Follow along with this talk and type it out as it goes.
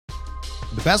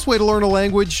The best way to learn a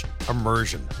language?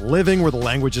 Immersion. Living where the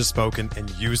language is spoken and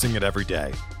using it every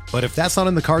day. But if that's not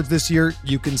in the cards this year,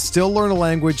 you can still learn a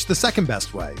language the second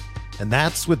best way, and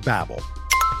that's with Babbel.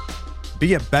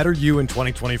 Be a better you in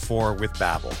 2024 with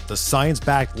Babbel, the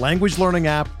science-backed language learning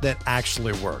app that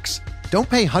actually works. Don't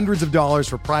pay hundreds of dollars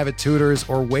for private tutors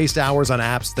or waste hours on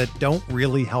apps that don't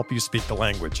really help you speak the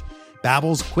language.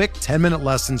 Babbel's quick 10-minute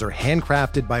lessons are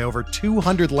handcrafted by over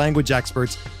 200 language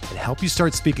experts and help you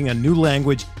start speaking a new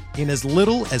language in as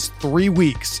little as 3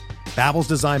 weeks. Babbel's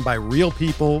designed by real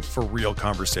people for real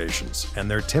conversations,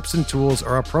 and their tips and tools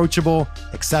are approachable,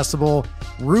 accessible,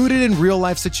 rooted in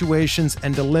real-life situations,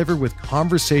 and delivered with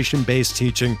conversation-based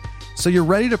teaching, so you're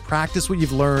ready to practice what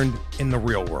you've learned in the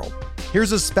real world.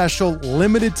 Here's a special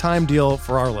limited-time deal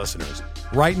for our listeners.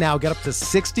 Right now, get up to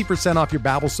 60% off your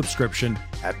Babbel subscription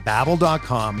at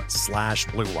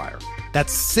babbel.com/Blue Wire.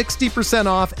 That's 60%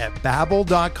 off at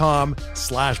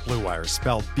babbel.com/Blue Wire,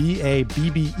 spelled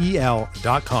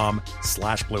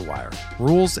BABBEL.com/Blue Wire.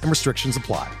 Rules and restrictions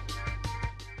apply.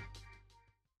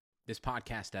 This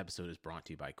podcast episode is brought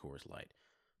to you by Coors Light.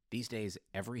 These days,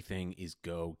 everything is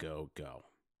go, go, go.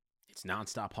 It's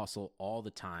nonstop hustle all the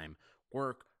time.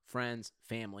 Work, friends,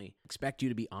 family, expect you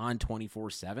to be on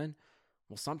 24/7.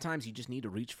 Well, sometimes you just need to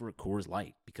reach for a Coors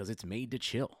Light because it's made to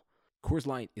chill. Coors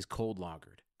Light is cold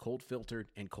lagered, cold filtered,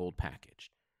 and cold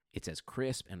packaged. It's as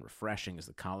crisp and refreshing as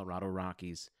the Colorado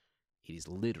Rockies. It is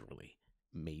literally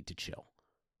made to chill.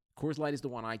 Coors Light is the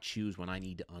one I choose when I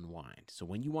need to unwind. So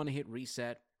when you want to hit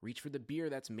reset, reach for the beer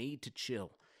that's made to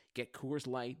chill. Get Coors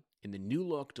Light in the new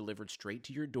look delivered straight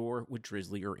to your door with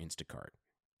Drizzly or Instacart.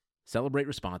 Celebrate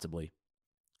responsibly.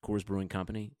 Coors Brewing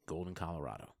Company, Golden,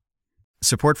 Colorado.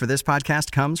 Support for this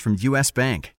podcast comes from U.S.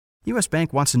 Bank. U.S.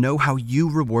 Bank wants to know how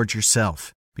you reward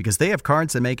yourself because they have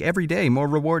cards that make every day more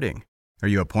rewarding. Are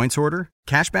you a points hoarder,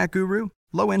 cashback guru,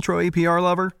 low intro APR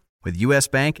lover? With U.S.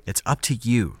 Bank, it's up to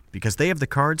you because they have the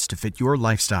cards to fit your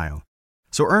lifestyle.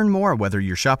 So earn more whether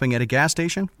you're shopping at a gas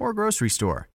station or a grocery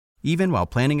store, even while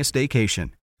planning a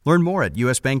staycation. Learn more at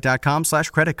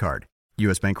usbank.com/credit card.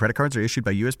 U.S. Bank credit cards are issued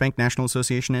by U.S. Bank National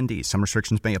Association ND. Some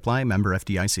restrictions may apply. Member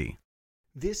FDIC.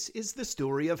 This is the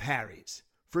story of Harry's.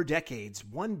 For decades,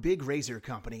 one big razor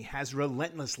company has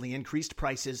relentlessly increased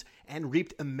prices and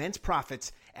reaped immense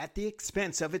profits at the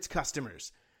expense of its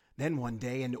customers. Then one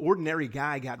day, an ordinary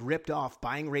guy got ripped off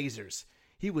buying razors.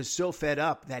 He was so fed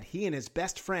up that he and his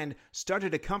best friend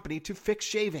started a company to fix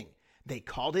shaving. They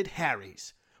called it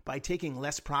Harry's. By taking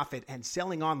less profit and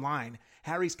selling online,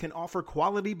 Harry's can offer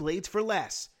quality blades for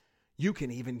less. You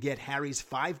can even get Harry's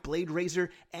 5-blade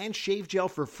razor and shave gel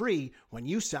for free when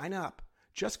you sign up.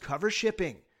 Just cover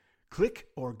shipping. Click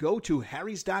or go to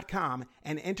harrys.com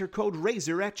and enter code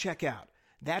RAZOR at checkout.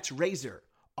 That's RAZOR,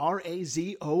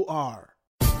 R-A-Z-O-R.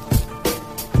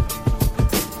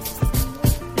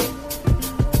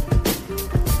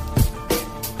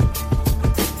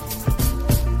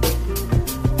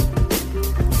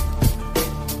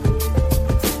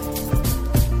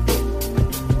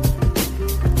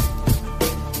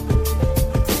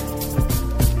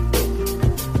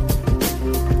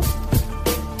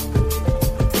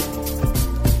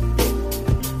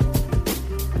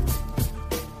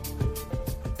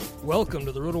 Welcome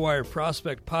to the RotoWire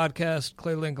Prospect Podcast.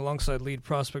 Clay Link alongside lead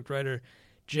prospect writer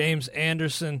James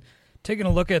Anderson. Taking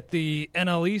a look at the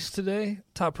NL East today,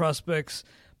 top prospects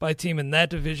by team in that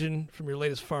division from your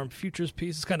latest Farm Futures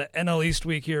piece. It's kind of NL East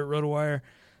week here at RotoWire.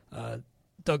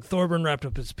 Doug Thorburn wrapped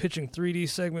up his Pitching 3D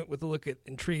segment with a look at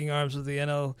intriguing arms of the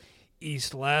NL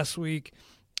East last week.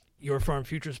 Your Farm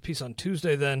Futures piece on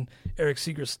Tuesday, then Eric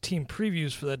Seeger's team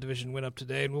previews for that division went up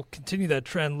today, and we'll continue that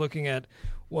trend looking at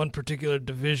one particular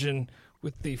division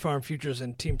with the Farm Futures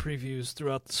and team previews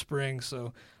throughout the spring.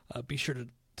 So be sure to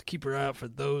keep your eye out for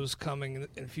those coming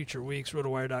in future weeks.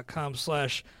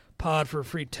 Rotowire.com/pod for a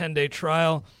free 10-day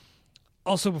trial.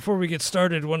 Also, before we get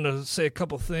started, I wanted to say a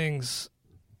couple things.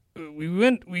 We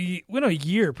went a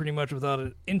year pretty much without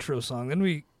an intro song. Then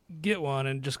we get one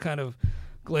and just kind of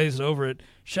glazed over it.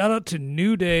 Shout out to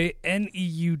New Day,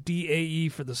 Neudae,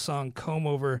 for the song Comb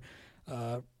Over.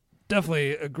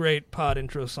 Definitely a great pod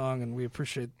intro song, and we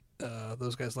appreciate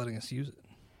those guys letting us use it.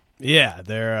 Yeah,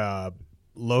 they're a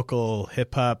local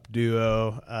hip-hop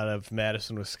duo out of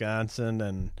Madison, Wisconsin,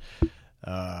 and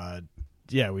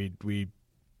we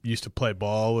used to play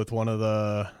ball with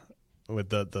the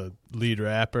lead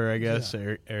rapper, I guess,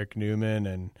 yeah. Eric Newman,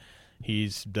 and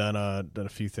he's done a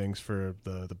few things for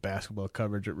the basketball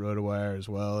coverage at RotoWire as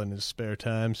well in his spare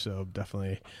time, so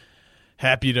definitely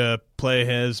happy to play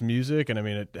his music. And I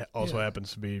mean, it also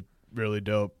happens to be really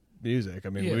dope music. I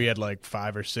mean, we had like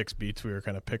 5 or 6 beats we were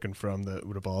kind of picking from that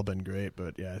would have all been great,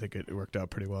 but yeah, I think it worked out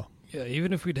pretty well. Yeah,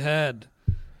 even if we'd had,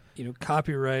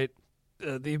 copyright,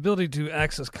 the ability to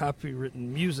access copywritten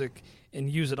music and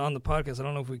use it on the podcast, I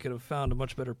don't know if we could have found a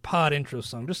much better pod intro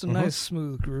song. Just a nice,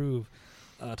 smooth groove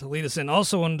to lead us in.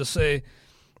 Also wanted to say,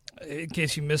 in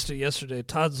case you missed it yesterday,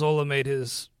 Todd Zola made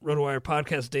his RotoWire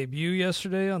podcast debut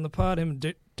yesterday on the pod. Him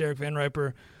and Derek Van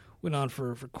Riper went on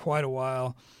for quite a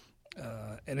while,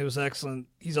 and it was excellent.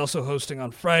 He's also hosting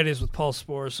on Fridays with Paul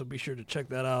Sporer, so be sure to check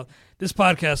that out. This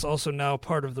podcast is also now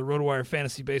part of the RotoWire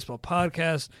Fantasy Baseball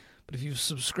podcast, but if you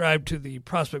subscribe to the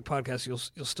Prospect podcast,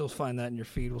 you'll still find that in your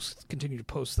feed. We'll continue to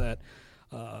post that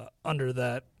under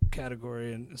that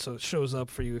category, and so it shows up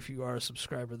for you if you are a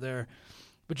subscriber there.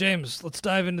 But James, let's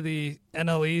dive into the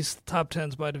NL East, top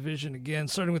 10s by division again,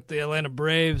 starting with the Atlanta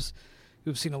Braves,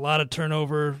 who've seen a lot of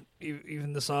turnover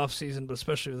even this offseason, but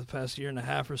especially over the past year and a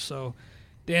half or so.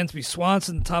 Dansby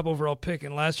Swanson, the top overall pick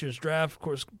in last year's draft, of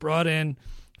course, brought in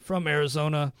from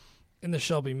Arizona in the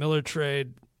Shelby Miller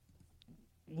trade.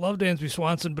 Love Dansby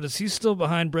Swanson, but is he still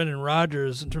behind Brendan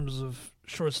Rodgers in terms of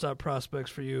shortstop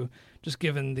prospects for you, just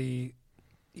given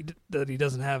that he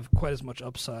doesn't have quite as much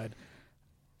upside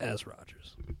as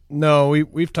Rodgers? No,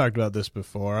 we've talked about this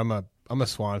before. I'm a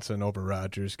Swanson over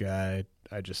Rodgers guy.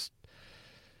 I just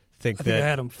think I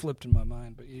had him flipped in my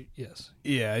mind, but yes.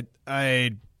 Yeah,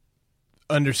 I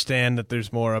understand that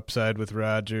there's more upside with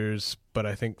Rodgers, but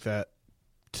I think that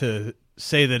to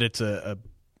say that it's a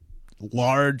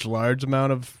large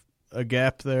amount of a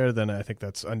gap there, then I think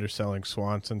that's underselling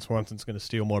Swanson. Swanson's going to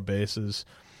steal more bases.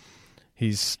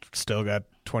 He's still got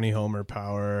 20 homer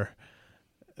power,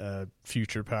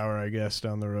 future power, I guess,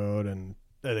 down the road, and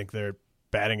I think their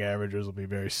batting averages will be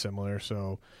very similar.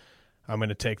 So I'm going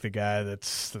to take the guy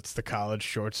that's the college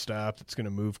shortstop that's going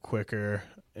to move quicker,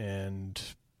 and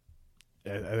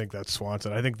I think that's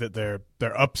Swanson. I think that their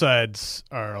upsides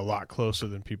are a lot closer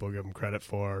than people give them credit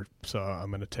for, so I'm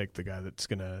going to take the guy that's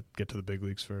going to get to the big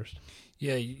leagues first.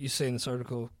 Yeah, you say in this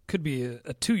article could be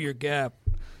a 2-year gap,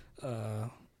 a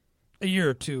year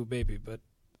or two maybe, but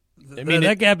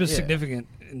that gap is significant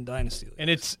in dynasty leagues. And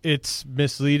it's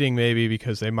misleading maybe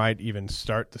because they might even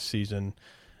start the season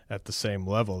at the same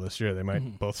level this year. They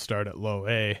might both start at low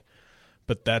A,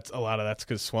 but that's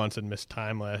because Swanson missed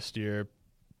time last year.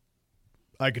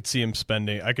 I could see him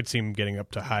getting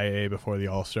up to high A before the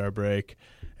All-Star break,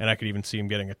 and I could even see him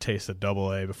getting a taste of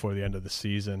double A before the end of the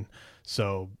season.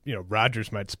 So,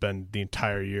 Rodgers might spend the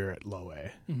entire year at low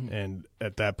A. And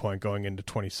at that point, going into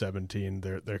 2017,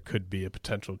 there could be a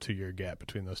potential 2-year gap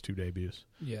between those two debuts.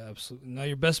 Yeah, absolutely. Now,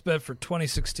 your best bet for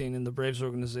 2016 in the Braves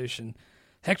organization,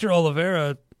 Hector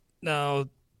Oliveira. Now,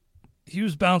 he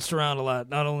was bounced around a lot,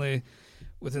 not only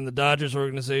within the Dodgers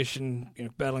organization,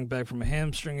 battling back from a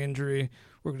hamstring injury,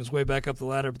 working his way back up the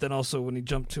ladder, but then also when he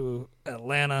jumped to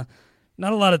Atlanta,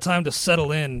 not a lot of time to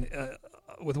settle in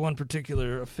with one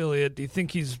particular affiliate. Do you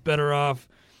think he's better off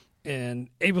and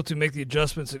able to make the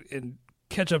adjustments and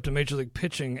catch up to Major League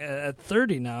pitching at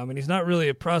 30 now? I mean, he's not really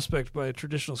a prospect by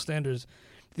traditional standards. Do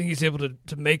you think he's able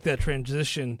to make that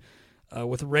transition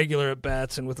with regular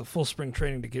at-bats and with a full spring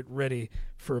training to get ready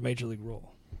for a Major League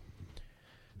role?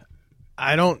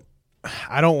 I don't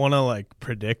want to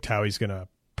predict how he's going to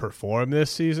perform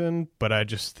this season, but I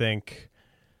just think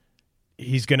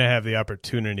he's going to have the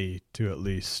opportunity to at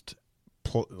least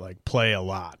play a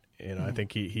lot. I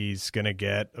think he's going to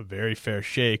get a very fair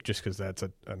shake just because that's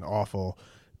an awful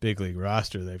big league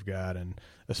roster they've got, and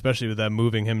especially with them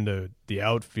moving him to the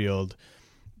outfield.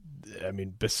 I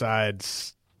mean,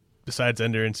 besides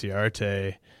Ender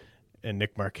Inciarte and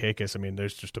Nick Markakis, I mean,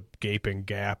 there's just a gaping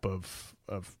gap of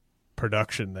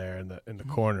production there in the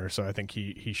corner. So I think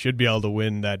he should be able to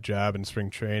win that job in spring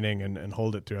training and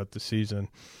hold it throughout the season.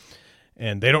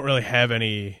 And they don't really have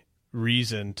any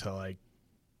reason to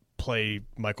play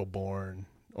Michael Bourne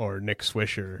or Nick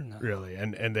Swisher, really.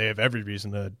 And they have every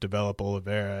reason to develop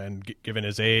Oliveira. And given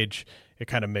his age, it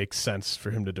kind of makes sense for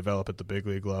him to develop at the big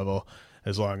league level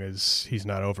as long as he's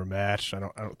not overmatched. I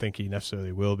don't think he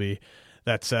necessarily will be.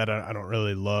 That said, I don't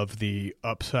really love the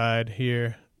upside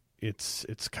here.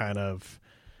 It's kind of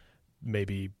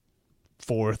maybe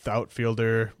 4th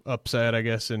outfielder upside, I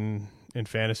guess, in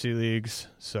fantasy leagues.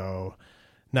 So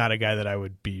not a guy that I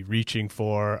would be reaching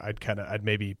for. I'd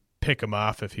maybe pick him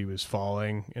off if he was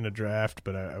falling in a draft,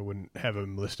 but I wouldn't have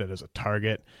him listed as a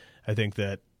target. I think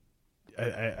that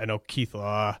I know Keith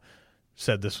Law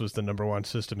said this was the number 1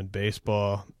 system in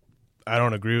baseball. I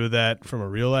don't agree with that from a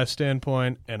real life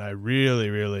standpoint, and I really,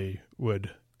 really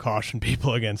would caution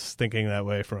people against thinking that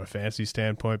way from a fantasy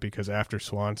standpoint, because after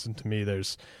Swanson, to me,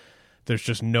 there's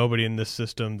just nobody in this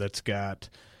system that's got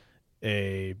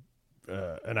an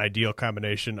ideal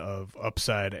combination of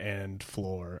upside and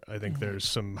floor. I think there's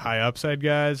some high upside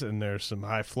guys and there's some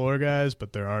high floor guys,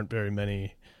 but there aren't very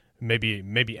many,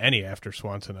 maybe any after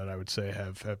Swanson that I would say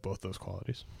have both those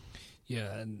qualities.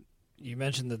 Yeah, and you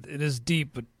mentioned that it is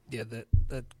deep, but yeah,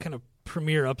 that kind of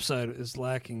premier upside is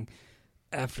lacking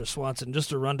after Swanson. Just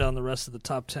to run down the rest of the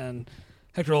top 10,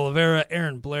 Hector Oliveira,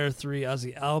 Aaron Blair 3,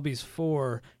 Ozzie Albies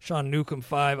 4, Sean Newcomb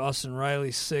 5, Austin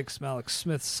Riley 6, Malik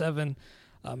Smith 7,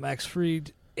 Max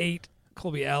Fried 8,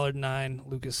 Colby Allard 9,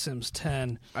 Lucas Sims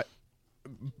 10.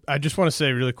 I just want to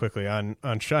say really quickly on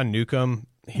Sean Newcomb,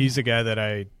 he's a guy that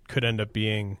I could end up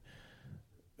being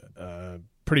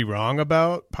pretty wrong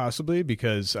about, possibly,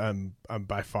 because I'm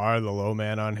by far the low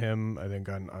man on him. I think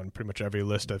on pretty much every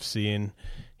list I've seen,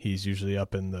 he's usually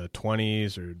up in the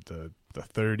 20s or the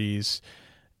 30s,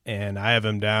 and I have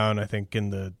him down, I think, in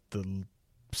the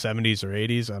 70s or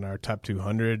 80s on our top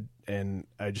 200. And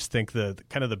I just think the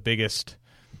kind of the biggest,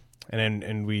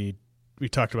 and we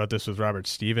talked about this with Robert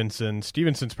Stevenson.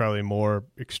 Stevenson's probably a more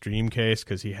extreme case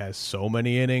because he has so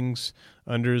many innings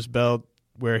under his belt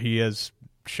where he has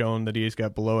shown that he's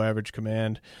got below average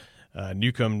command.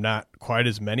 Newcomb, not quite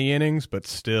as many innings, but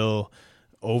still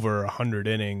over 100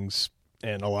 innings,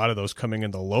 and a lot of those coming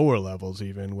in the lower levels,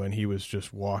 even when he was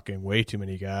just walking way too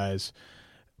many guys.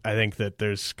 I think that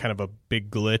there's kind of a big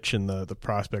glitch in the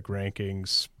prospect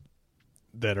rankings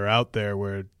that are out there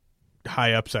where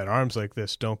high upside arms like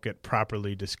this don't get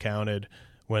properly discounted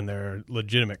when there are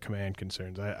legitimate command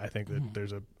concerns. I think that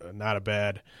there's I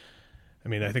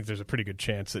think there's a pretty good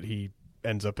chance that he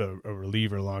ends up a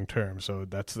reliever long term. So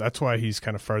that's why he's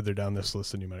kind of farther down this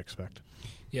list than you might expect.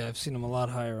 Yeah, I've seen him a lot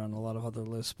higher on a lot of other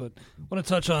lists, but I want to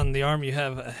touch on the arm you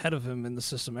have ahead of him in the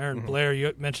system. Aaron Blair,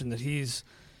 you mentioned that he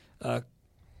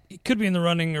could be in the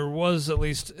running, or was at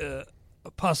least a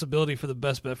possibility for the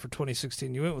best bet for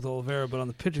 2016. You went with Oliveira, but on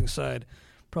the pitching side,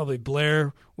 probably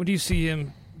Blair. When do you see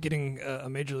him getting a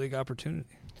major league opportunity?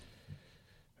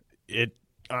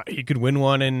 He could win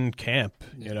one in camp.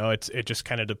 You know, it just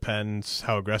kind of depends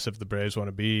how aggressive the Braves want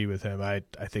to be with him. I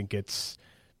think it's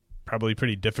probably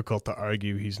pretty difficult to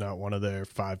argue he's not one of their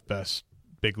 5 best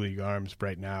big league arms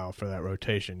right now for that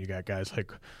rotation. You got guys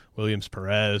like Williams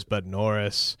Perez, Bud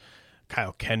Norris,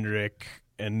 Kyle Kendrick,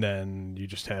 and then you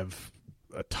just have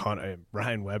a ton of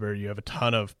Ryan Weber. You have a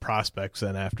ton of prospects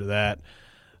then after that.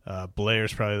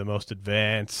 Blair's probably the most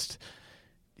advanced.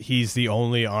 He's the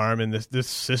only arm, and this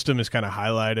system is kind of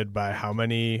highlighted by how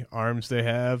many arms they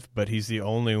have, but he's the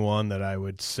only one that I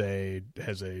would say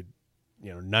has a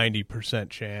 90%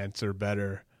 chance or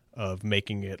better of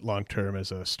making it long term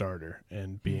as a starter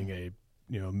and being a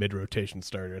mid rotation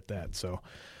starter at that. So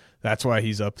that's why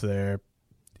he's up there.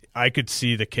 I could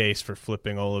see the case for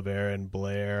flipping Oliveira and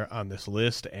Blair on this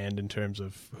list, and in terms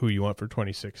of who you want for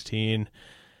 2016,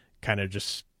 kind of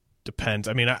just depends.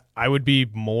 I mean, I'd be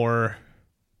more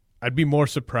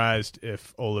surprised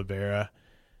if Oliveira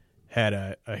had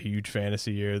a huge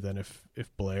fantasy year than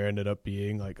if Blair ended up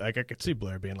being like I could see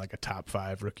Blair being like a top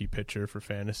 5 rookie pitcher for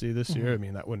fantasy this year. I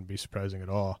mean, that wouldn't be surprising at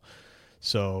all.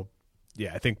 So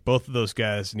yeah, I think both of those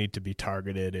guys need to be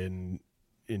targeted in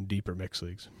deeper mixed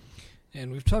leagues.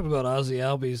 And we've talked about Ozzie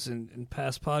Albies in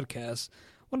past podcasts.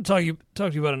 I want to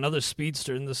talk to you about another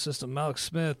speedster in the system, Malik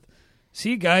Smith. Is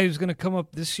he a guy who's going to come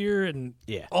up this year? And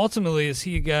ultimately, is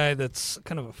he a guy that's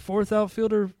kind of a 4th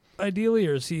outfielder ideally,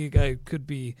 or is he a guy who could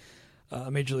be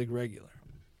a major league regular?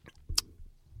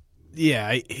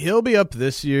 Yeah, he'll be up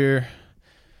this year.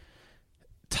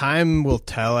 Time will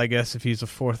tell, I guess, if he's a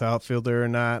 4th outfielder or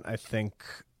not. I think,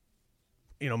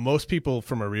 most people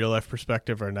from a real life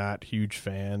perspective are not huge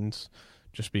fans,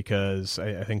 just because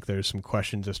I think there's some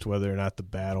questions as to whether or not the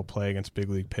bat will play against big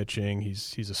league pitching.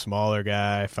 He's a smaller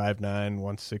guy, 5'9",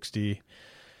 160,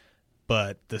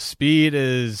 but the speed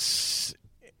is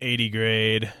 80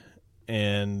 grade,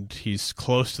 and he's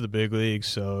close to the big leagues.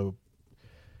 So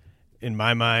in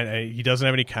my mind, he doesn't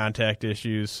have any contact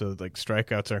issues, so like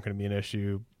strikeouts aren't going to be an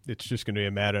issue. It's just going to be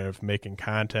a matter of making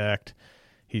contact.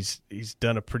 He's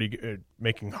done a pretty good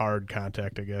making hard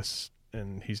contact, I guess,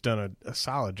 and he's done a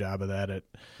solid job of that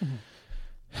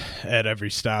at every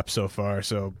stop so far.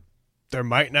 So there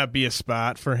might not be a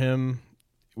spot for him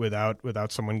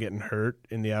without someone getting hurt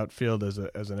in the outfield as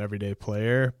an everyday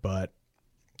player, but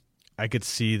I could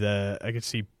see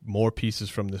more pieces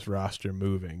from this roster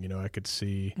moving. I could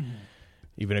see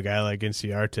even a guy like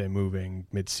Inciarte moving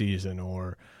midseason,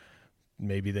 or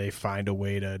maybe they find a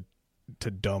way to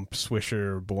dump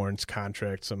Swisher or Bourne's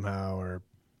contract somehow, or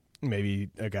maybe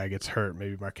a guy gets hurt,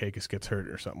 maybe Markakis gets hurt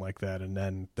or something like that, and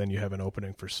then you have an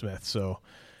opening for Smith. So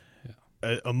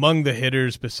among the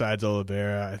hitters besides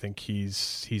Oliveira, I think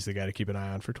he's the guy to keep an eye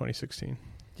on for 2016.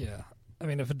 Yeah. I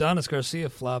mean, if Adonis Garcia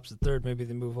flops at third, maybe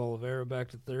they move Oliveira back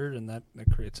to third, and that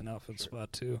creates an outfield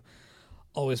spot too.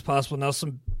 Always possible. Now,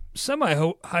 some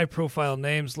semi-high-profile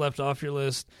names left off your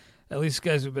list, at least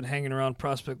guys who've been hanging around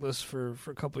prospect lists for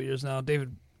a couple of years now.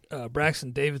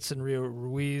 Braxton Davidson, Rio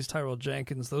Ruiz, Tyrell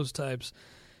Jenkins, those types.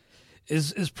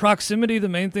 Is proximity the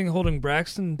main thing holding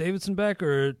Braxton Davidson back?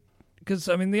 Or because,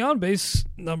 I mean, the on-base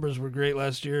numbers were great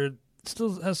last year. It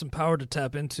still has some power to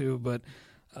tap into, but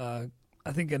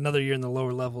I think another year in the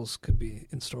lower levels could be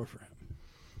in store for him.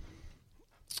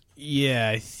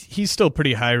 Yeah, he's still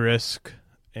pretty high risk.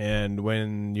 And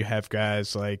when you have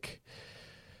guys like,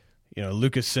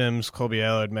 Lucas Sims, Colby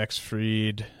Allard, Max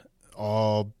Fried,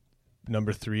 all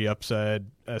number 3 upside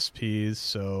SPs.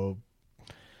 So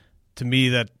to me,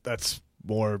 that's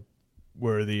more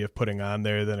worthy of putting on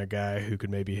there than a guy who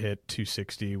could maybe hit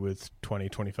 260 with 20,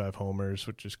 25 homers,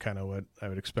 which is kind of what I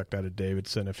would expect out of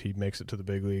Davidson if he makes it to the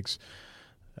big leagues.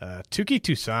 Touki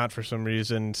Toussaint, for some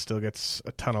reason, still gets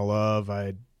a ton of love.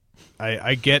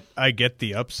 I get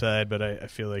the upside, but I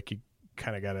feel like you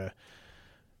kind of got to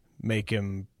make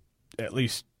him at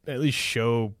least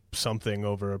show something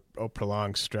over a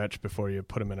prolonged stretch before you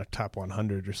put him in a top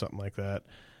 100 or something like that.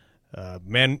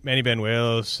 Manny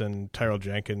Banuelos and Tyrell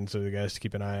Jenkins are the guys to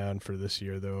keep an eye on for this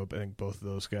year, though. I think both of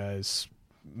those guys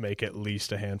make at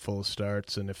least a handful of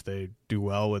starts, and if they do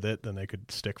well with it, then they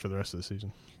could stick for the rest of the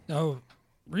season. Oh,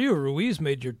 Rio Ruiz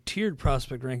made your tiered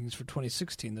prospect rankings for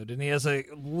 2016, though, didn't he? As a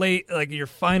late, your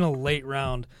final late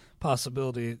round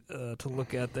possibility to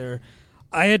look at there.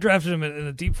 I had drafted him in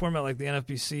a deep format like the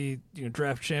NFBC,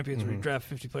 draft champions, where you draft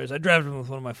 50 players. I drafted him with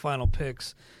one of my final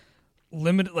picks.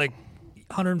 Limited,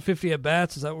 150 at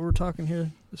bats. Is that what we're talking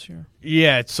here this year?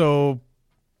 Yeah. So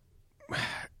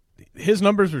his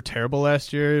numbers were terrible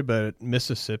last year, but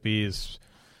Mississippi is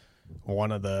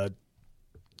one of the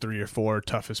 3 or 4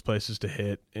 toughest places to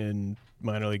hit in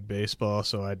minor league baseball,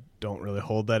 so I don't really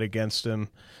hold that against him.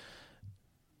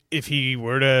 If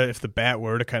the bat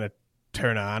were to kind of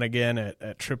turn on again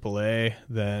at AAA,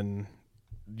 then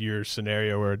your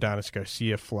scenario where Adonis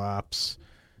Garcia flops,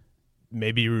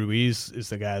 maybe Ruiz is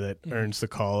the guy that earns the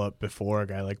call up before a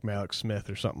guy like Malik Smith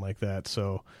or something like that.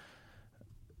 So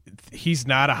he's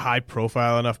not a high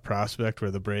profile enough prospect where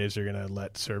the Braves are going to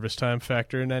let service time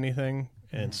factor in anything.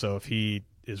 And so if he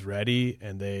is ready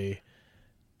and they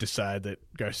decide that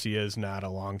Garcia is not a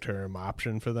long-term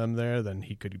option for them there, then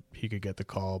he could get the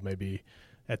call maybe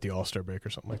at the All-Star break or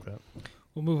something like that.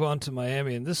 We'll move on to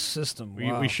Miami and this system.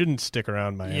 We shouldn't stick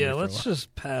around Miami. Yeah, let's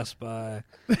just pass by,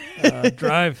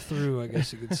 drive through, I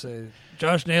guess you could say.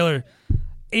 Josh Naylor,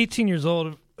 18 years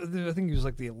old. I think he was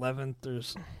the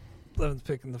 11th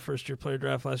pick in the first-year player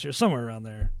draft last year, somewhere around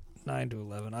there, 9 to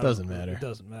 11. Doesn't matter. It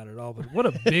doesn't matter at all. But what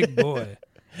a big boy.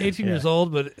 18 years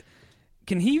old, but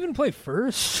can he even play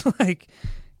first?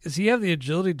 Does he have the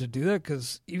agility to do that?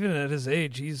 Because even at his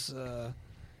age, he's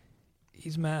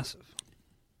massive.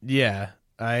 Yeah,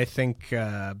 I think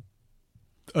a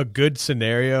good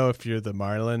scenario if you're the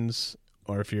Marlins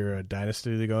or if you're a Dynasty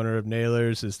League owner of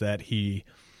Naylor's is that he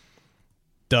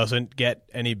doesn't get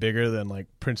any bigger than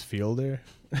Prince Fielder.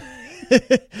 I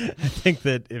think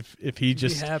that if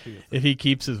he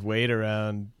keeps his weight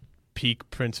around peak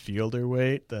Prince Fielder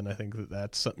weight, then I think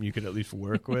that's something you could at least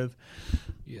work with.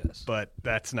 Yes. But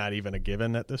that's not even a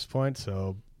given at this point,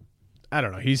 so I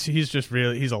don't know. He's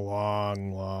a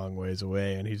long ways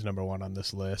away, and he's number 1 on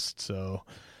this list, so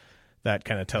that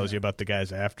kind of tells you about the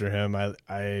guys after him.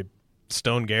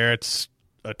 Stone Garrett's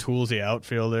a toolsy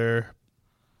outfielder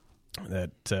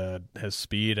that has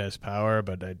speed, has power,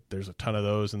 but there's a ton of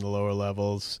those in the lower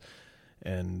levels.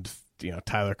 And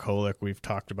Tyler Kolek we've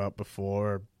talked about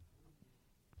before,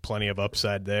 plenty of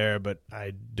upside there, but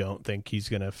I don't think he's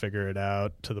going to figure it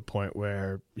out to the point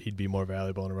where he'd be more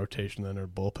valuable in a rotation than a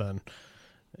bullpen.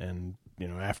 And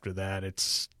after that,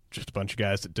 it's just a bunch of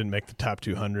guys that didn't make the top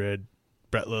 200.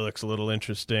 Brett Lillick's a little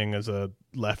interesting as a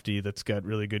lefty that's got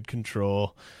really good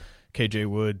control. KJ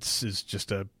Woods is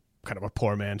just a kind of a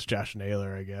poor man's Josh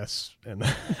Naylor, I guess. And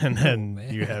then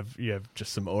you have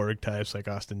just some org types like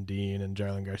Austin Dean and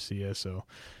Jarlin Garcia. So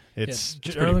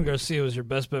Jarlin Garcia was your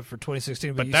best bet for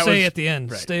 2016, but you say at the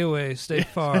end, right, stay away, stay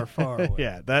far away.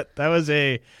 Yeah, that was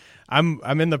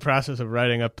I'm in the process of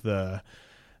writing up the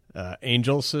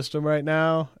Angels system right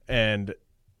now, and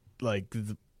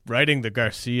writing the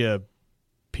Garcia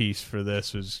piece for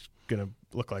this was gonna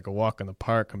look like a walk in the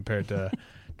park compared to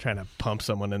trying to pump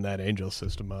someone in that Angels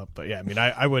system up. But yeah,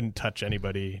 I wouldn't touch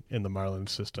anybody in the Marlins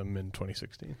system in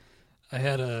 2016. I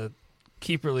had a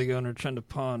keeper league owner trying to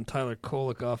pawn Tyler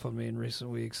Kolek off on me in recent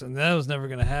weeks, and that was never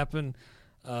going to happen.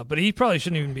 But he probably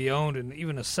shouldn't even be owned in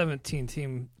even a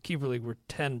 17-team keeper league where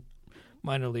 10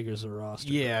 minor leaguers are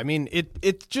rostered. Yeah, I mean,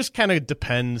 it just kind of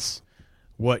depends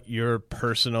what your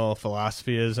personal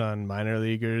philosophy is on minor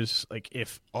leaguers. Like,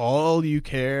 if all you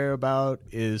care about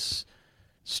is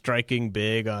striking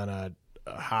big on a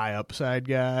high upside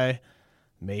guy,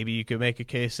 maybe you could make a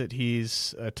case that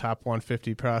he's a top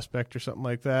 150 prospect or something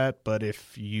like that. But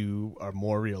if you are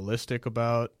more realistic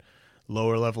about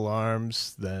lower level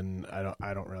arms, then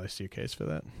I don't really see a case for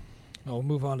that. We'll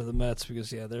move on to the Mets because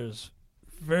there's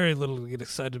very little to get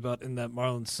excited about in that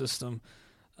Marlins system.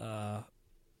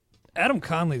 Adam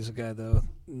Conley's a guy though,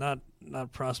 not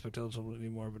prospect eligible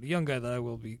anymore, but a young guy that I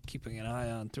will be keeping an eye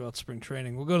on throughout spring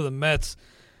training. We'll go to the Mets.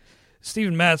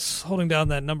 Steven Matz holding down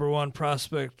that number one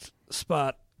prospect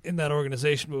spot in that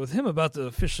organization, but with him about to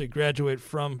officially graduate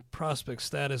from prospect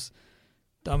status,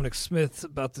 Dominic Smith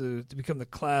about to become the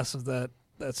class of that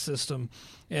system.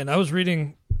 And I was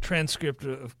reading transcript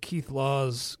of Keith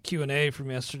Law's Q&A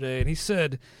from yesterday, and he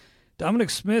said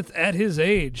Dominic Smith at his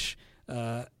age,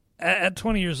 at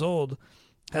 20 years old,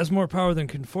 has more power than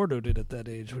Conforto did at that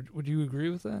age. Would you agree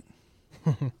with that?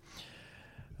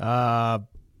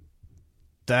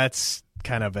 That's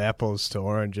kind of apples to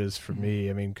oranges for me.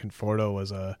 I mean, Conforto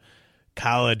was a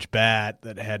college bat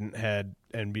that hadn't had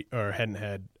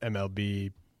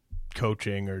MLB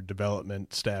coaching or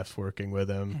development staffs working with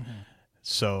him. Mm-hmm.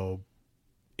 So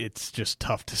it's just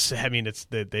tough to say. I mean, it's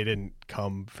that they didn't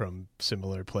come from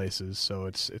similar places, so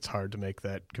it's hard to make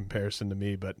that comparison to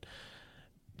me. But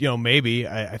maybe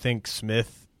I think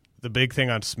Smith. The big thing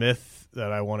on Smith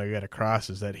that I want to get across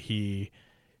is that he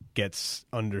gets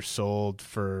undersold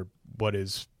for what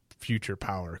his future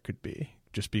power could be,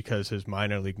 just because his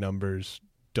minor league numbers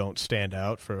don't stand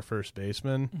out for a first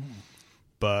baseman. Mm-hmm.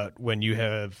 But when you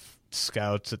have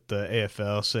scouts at the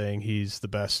AFL saying he's the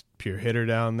best pure hitter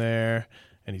down there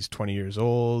and he's 20 years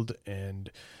old,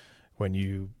 and when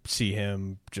you see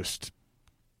him just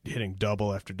hitting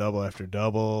double after double after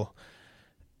double,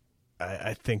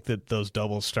 I think that those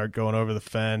doubles start going over the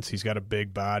fence. He's got a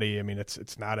big body. I mean,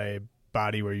 it's not a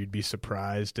body where you'd be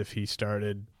surprised if he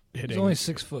started hitting. He's only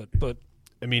 6 foot, but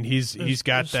I mean, he's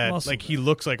got that, like, he there.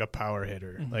 looks like a power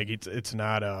hitter. Mm-hmm. Like, it's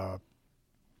not a,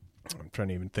 I'm trying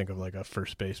to even think of like a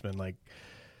first baseman like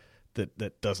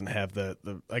that doesn't have the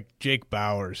like Jake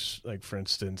Bauers, like, for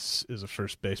instance, is a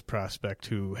first base prospect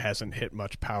who hasn't hit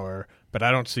much power, but I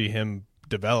don't see him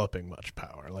developing much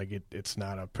power. Like, it's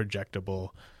not a projectable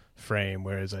frame,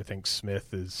 whereas I think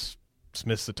Smith's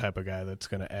the type of guy that's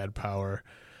going to add power.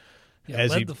 Yeah,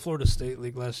 led the Florida State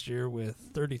League last year with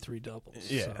 33 doubles.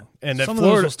 Yeah, so and that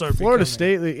Florida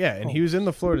State League, yeah, and he was in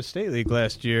the Florida State League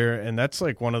last year, and that's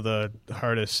like one of the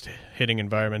hardest hitting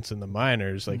environments in the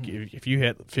minors. Like, if you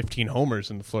hit 15 homers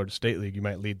in the Florida State League, you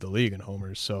might lead the league in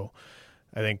homers. So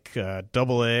I think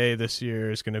Double-A this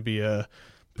year is going to be a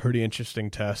pretty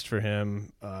interesting test for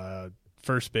him.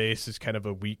 First base is kind of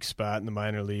a weak spot in the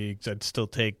minor leagues. I'd still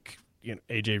take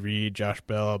AJ Reed, Josh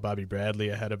Bell, Bobby Bradley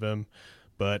ahead of him.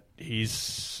 But I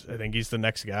think he's the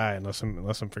next guy, unless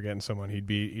I'm forgetting someone. He'd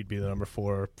be the number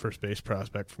 4 first base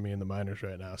prospect for me in the minors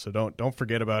right now. So don't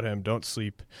forget about him. Don't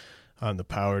sleep on the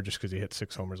power just because he hit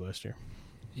 6 homers last year.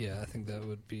 Yeah, I think that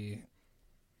would be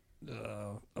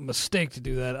a mistake to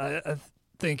do that. I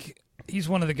think he's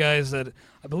one of the guys that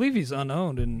I believe he's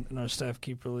unowned in our staff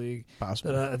keeper league.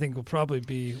 Possibly. That I think will probably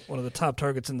be one of the top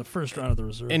targets in the first round of the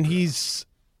reserve. And he's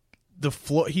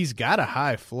got a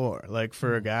high floor. Like,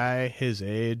 for a guy his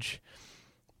age,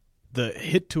 the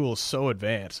hit tool is so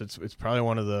advanced. It's probably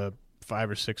one of the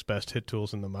 5 or 6 best hit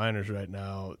tools in the minors right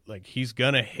now. Like, he's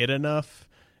gonna hit enough,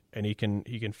 and he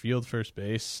can field first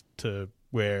base to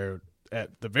where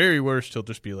at the very worst he'll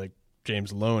just be like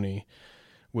James Loney,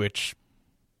 which,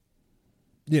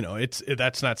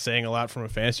 that's not saying a lot from a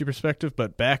fantasy perspective,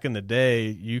 but back in the day,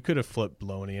 you could have flipped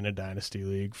Loney in a dynasty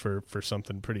league for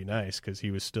something pretty nice because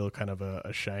he was still kind of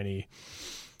a shiny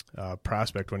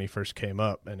prospect when he first came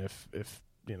up. And if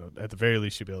at the very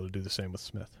least, you'd be able to do the same with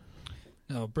Smith.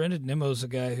 Now, Brandon Nimmo's a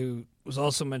guy who was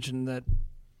also mentioned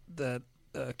that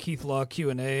Keith Law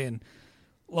Q&A, and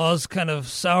Law's kind of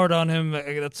soured on him.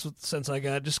 That's the sense I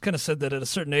got. Just kind of said that at a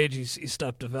certain age, he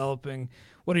stopped developing.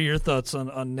 What are your thoughts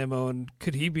on Nimmo, and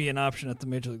could he be an option at the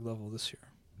major league level this year?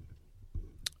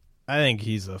 I think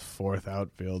he's a 4th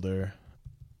outfielder,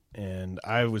 and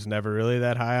I was never really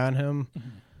that high on him. Mm-hmm.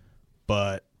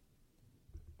 But,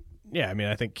 yeah, I mean,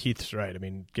 I think Keith's right. I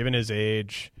mean, given his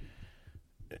age,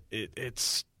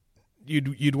 it's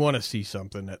you'd want to see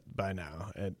something by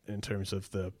now in terms of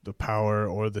the power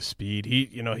or the speed.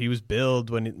 He was billed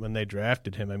when they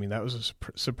drafted him. I mean, that was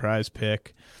a surprise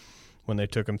pick when they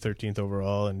took him 13th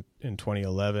overall in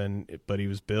 2011. But he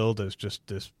was billed as just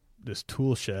this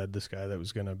tool shed, this guy that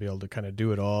was going to be able to kind of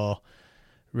do it all.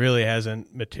 Really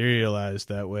hasn't materialized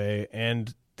that way,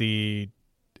 and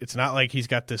it's not like he's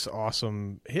got this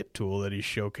awesome hit tool that he's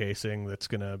showcasing that's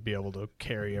going to be able to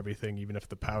carry everything, even if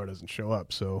the power doesn't show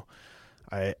up. So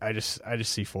I just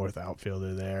see fourth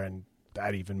outfielder there, and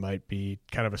that even might be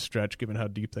kind of a stretch given how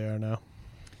deep they are now.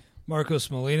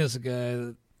 Marcos Molina's a guy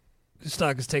that his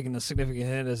stock has taken a significant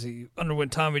hit as he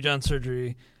underwent Tommy John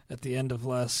surgery at the end of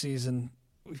last season.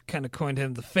 We've kind of coined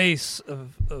him the face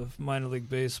of minor league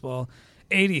baseball.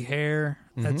 80 hair,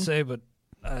 I'd say, but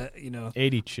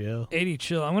 80 chill. 80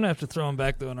 chill. I'm going to have to throw him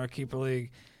back, though, in our keeper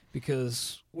league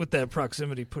because with that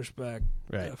proximity pushback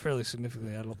fairly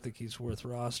significantly, I don't think he's worth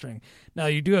rostering. Now,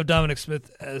 you do have Dominic Smith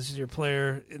as your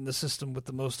player in the system with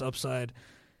the most upside.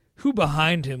 Who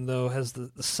behind him, though, has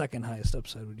the second highest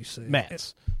upside, would you say?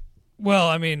 Matz. Well,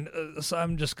 I mean, so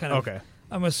I'm just kind of okay.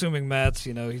 I'm assuming Matz,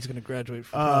 he's going to graduate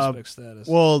from prospect status.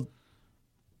 Well,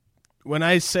 when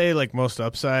I say like most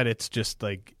upside, it's just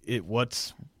like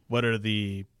what are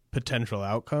the potential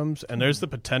outcomes? And there's the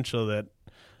potential that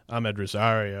Ahmed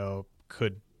Rosario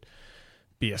could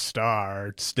be a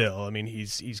star still. I mean,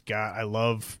 I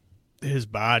love his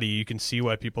body. You can see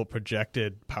why people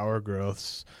projected power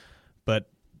growths, but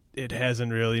it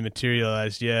hasn't really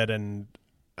materialized yet. And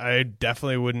I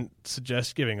definitely wouldn't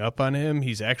suggest giving up on him.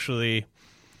 He's actually,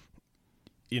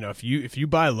 if you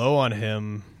buy low on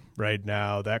him right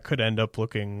now, that could end up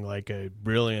looking like a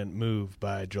brilliant move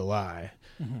by July.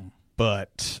 Mm-hmm.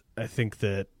 But I think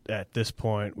that at this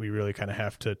point, we really kind of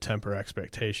have to temper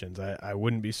expectations. I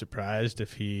wouldn't be surprised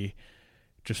if he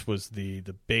just was the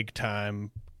big-time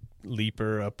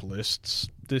leaper up lists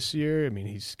this year. I mean,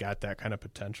 he's got that kind of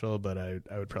potential, but I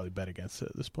would probably bet against it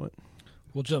at this point.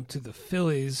 We'll jump to the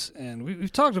Phillies, and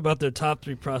we've talked about their top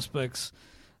three prospects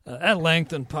at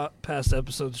length in past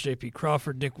episodes. J.P.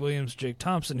 Crawford, Nick Williams, Jake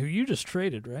Thompson, who you just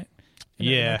traded, right?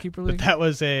 Yeah, but that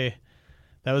was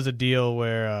a deal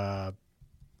where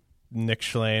Nick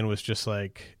Schlein was just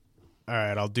like, all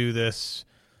right, I'll do this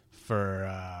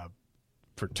for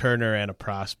Turner and a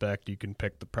prospect. You can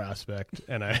pick the prospect.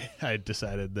 And I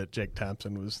decided that Jake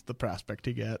Thompson was the prospect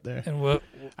he got there. And what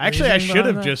actually, I should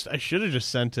have just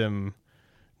sent him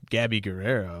Gabby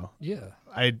Guerrero. Yeah.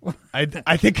 I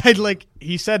think I'd like,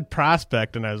 he said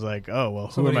prospect, and I was like, oh, well,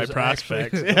 who are my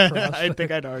prospects? I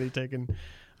think I'd already taken.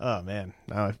 Oh, man.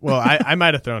 I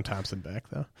might have thrown Thompson back,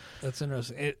 though. That's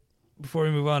interesting. Before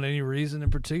we move on, any reason in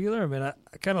particular? I mean, I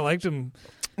kind of liked him.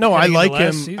 No, I like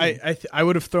him. I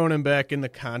would have thrown him back in the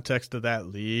context of that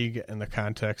league and the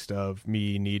context of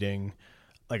me needing,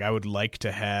 like, I would like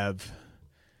to have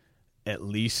at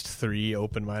least 3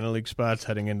 open minor league spots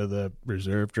heading into the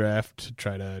reserve draft to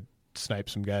try to snipe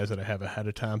some guys that I have ahead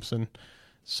of Thompson.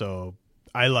 So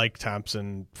I like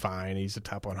Thompson fine. He's a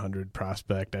top 100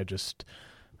 prospect.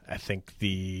 I think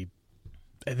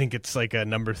it's like a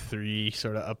number 3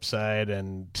 sort of upside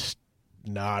and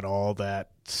not all that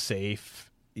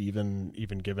safe, even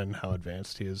given how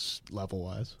advanced he is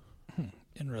level-wise.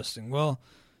 Interesting. Well,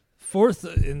 fourth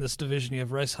in this division, you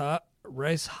have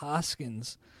Rhys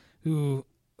Hoskins, who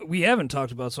we haven't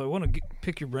talked about, so I want to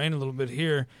pick your brain a little bit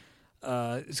here.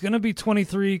 It's going to be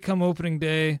 23 come opening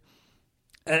day,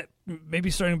 maybe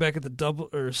starting at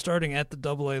the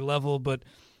Double-A level, but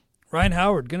Ryan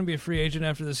Howard going to be a free agent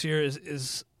after this year.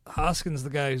 Is Hoskins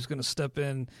the guy who's going to step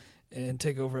in and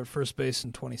take over at first base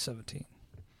in 2017?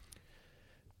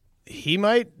 He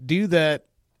might do that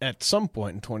at some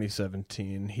point in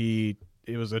 2017.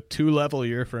 It was a 2-level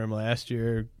year for him last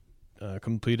year.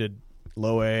 Completed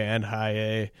low A and high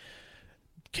A.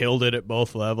 Killed it at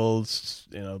both levels.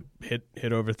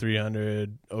 Hit over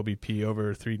 300, OBP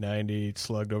over 390,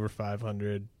 slugged over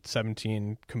 500,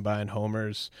 17 combined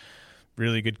homers.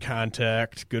 Really good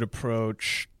contact, good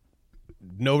approach,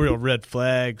 no real red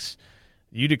flags.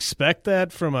 You'd expect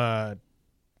that from a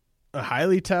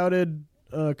highly touted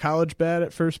college bat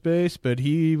at first base, but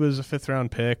he was a 5th-round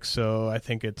pick, so I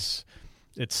think it's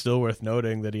still worth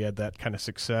noting that he had that kind of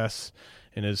success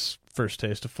in his first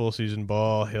taste of full season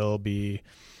ball. He'll be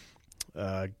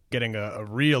getting a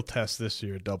real test this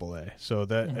year at Double-A. So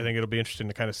that I think it'll be interesting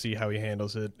to kind of see how he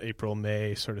handles it April,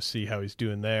 May, sort of see how he's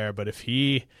doing there. But if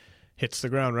he hits the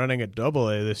ground running at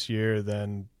Double-A this year,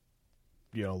 then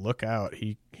look out.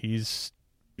 He's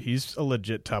a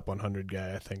legit top 100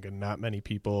 guy, I think, and not many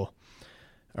people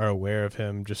are aware of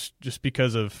him just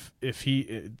because of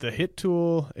the hit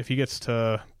tool. If he gets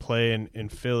to play in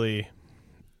Philly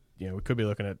we could be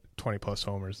looking at 20-plus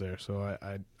homers there. So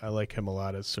I like him a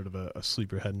lot as sort of a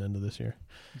sleeper heading into this year.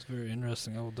 It's very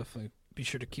interesting. I will definitely be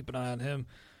sure to keep an eye on him.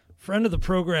 Friend of the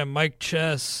program, Mike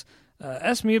Chess,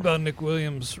 asked me about Nick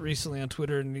Williams recently on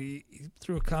Twitter, and he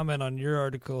threw a comment on your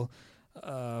article.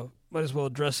 Might as well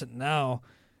address it now.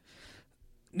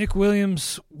 Nick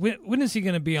Williams, when is he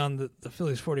going to be on the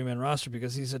Phillies 40-man roster?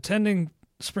 Because he's attending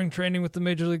spring training with the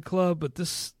Major League Club, but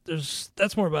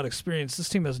that's more about experience. This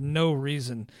team has no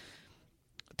reason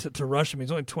to rush him.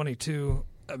 He's only 22.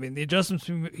 I mean, the adjustments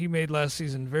he made last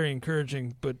season, very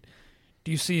encouraging, but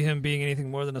do you see him being anything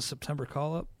more than a September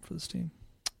call-up for this team?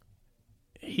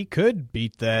 He could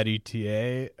beat that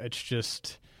ETA. It's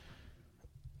just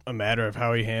a matter of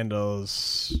how he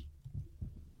handles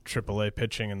AAA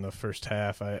pitching in the first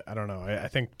half. I don't know. I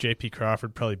think J.P.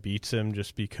 Crawford probably beats him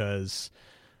just because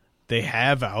they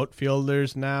have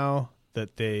outfielders now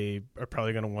that they are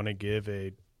probably going to want to give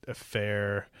a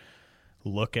fair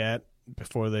look at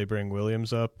before they bring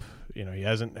Williams up. He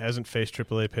hasn't faced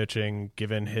AAA pitching,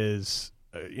 given his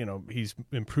he's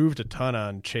improved a ton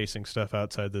on chasing stuff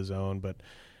outside the zone, but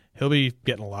he'll be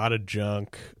getting a lot of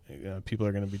junk. People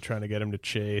are going to be trying to get him to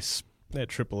chase at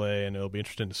AAA, and it'll be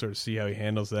interesting to sort of see how he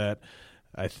handles that.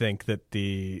 I think that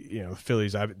the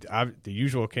Phillies, the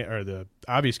usual or the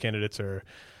obvious candidates are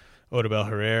Odubel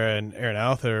Herrera and Aaron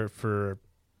Alther for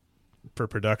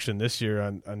production this year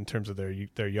on terms of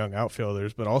their young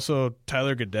outfielders, but also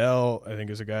Tyler Goodell, I think,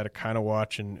 is a guy to kind of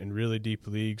watch in really deep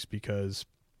leagues because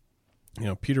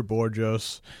Peter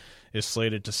Borjos is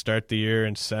slated to start the year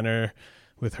in center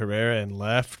with Herrera in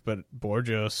left, but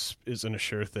Borjos isn't a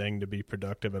sure thing to be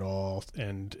productive at all.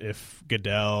 And if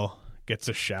Goodell gets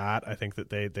a shot, I think that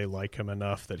they like him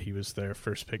enough that he was their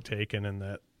first pick taken in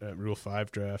that Rule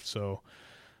 5 draft. So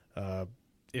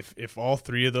if all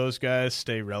three of those guys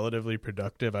stay relatively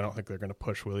productive, I don't think they're going to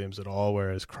push Williams at all,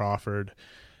 whereas Crawford,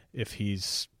 if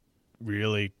he's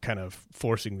really kind of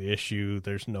forcing the issue,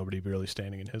 there's nobody really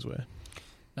standing in his way.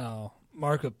 Now,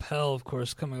 Mark Appel, of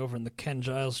course, coming over in the Ken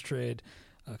Giles trade,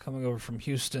 coming over from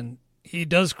Houston. He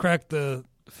does crack the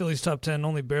Phillies top 10,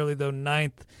 only barely, though,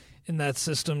 9th in that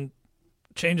system.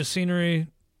 Change of scenery,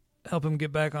 help him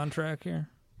get back on track here?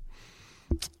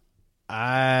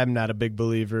 I'm not a big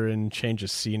believer in change of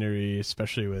scenery,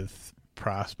 especially with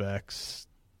prospects.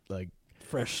 Like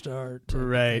fresh start.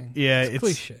 Right. Yeah, it's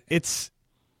cliche. It's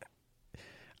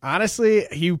honestly,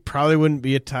 he probably wouldn't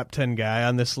be a top 10 guy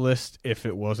on this list if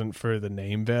it wasn't for the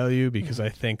name value, because I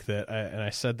think that, and I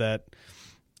said that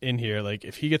in here, like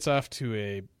if he gets off to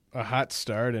a hot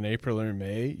start in April or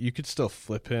May, you could still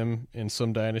flip him in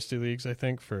some dynasty leagues, I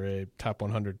think, for a top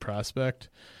 100 prospect.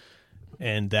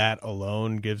 And that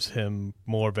alone gives him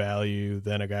more value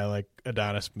than a guy like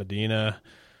Adonis Medina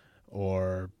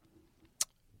or,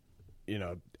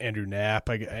 Andrew Knapp.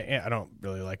 I don't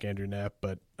really like Andrew Knapp,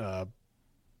 but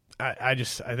I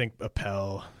think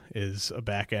Appel is a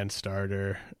back-end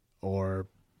starter, or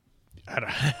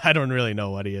I don't really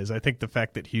know what he is. I think the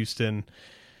fact that Houston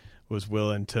was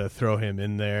willing to throw him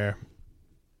in there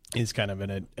is kind of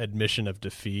an admission of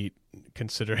defeat,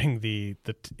 considering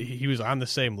he was on the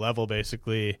same level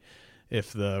basically,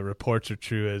 if the reports are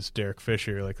true, as Derek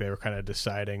Fisher. Like they were kind of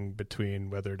deciding between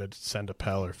whether to send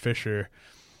Appel or Fisher.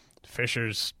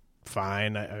 Fisher's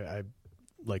fine. I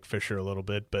like Fisher a little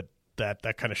bit, but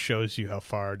that kind of shows you how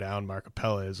far down Mark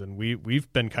Appel is, and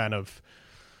we've been kind of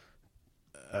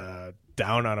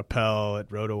down on Appel at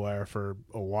RotoWire for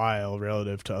a while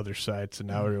relative to other sites, and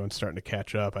now everyone's starting to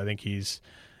catch up. I think he's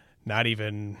not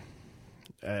even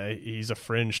he's a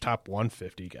fringe top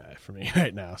 150 guy for me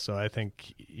right now, so I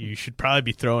think you should probably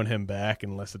be throwing him back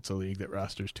unless it's a league that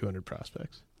rosters 200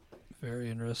 prospects. Very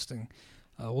interesting.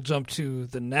 We'll jump to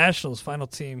the Nationals' final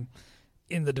team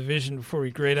in the division before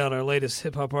we grade out our latest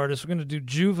hip-hop artists. We're going to do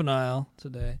Juvenile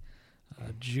today,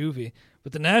 Juvie.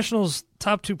 But the Nationals'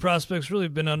 top two prospects really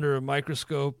have been under a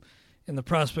microscope in the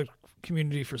prospect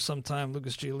community for some time.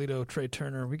 Lucas Giolito, Trey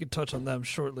Turner. We could touch on them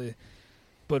shortly.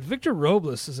 But Victor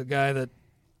Robles is a guy that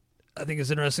I think is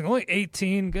interesting. Only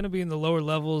 18, going to be in the lower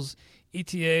levels.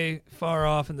 ETA far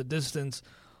off in the distance.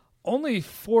 Only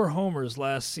 4 homers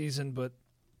last season, but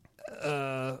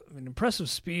impressive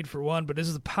speed for one. But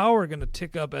is the power going to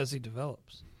tick up as he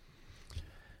develops?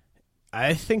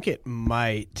 I think it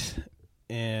might.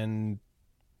 And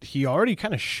he already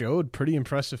kind of showed pretty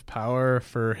impressive power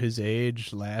for his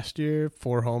age last year.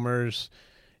 4 homers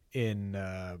in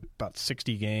about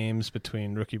 60 games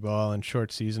between rookie ball and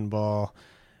short season ball.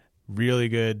 Really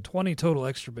good. 20 total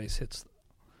extra base hits.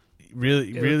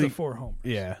 Really 4 homers.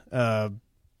 Yeah.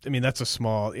 it's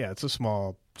a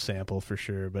small sample for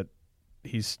sure, but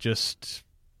he's just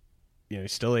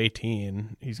he's still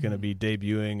 18. He's going to be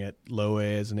debuting at low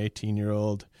A as an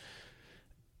 18-year-old.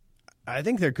 I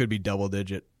think there could be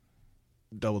double-digit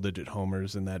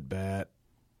homers in that bat.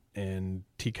 And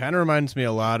he kind of reminds me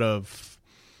a lot of,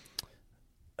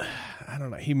 I don't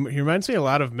know, he reminds me a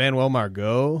lot of Manuel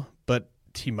Margot, but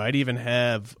he might even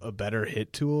have a better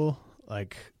hit tool.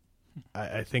 Like,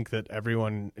 I think that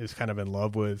everyone is kind of in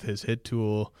love with his hit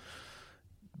tool.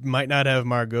 Might not have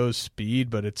Margot's speed,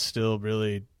 but it's still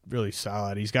really, really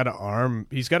solid. He's got an arm.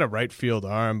 He's got a right field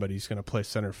arm, but he's going to play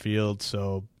center field.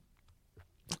 So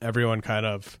everyone kind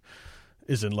of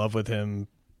is in love with him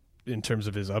in terms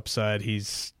of his upside.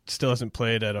 He's still hasn't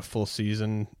played at a full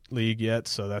season league yet,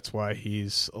 so that's why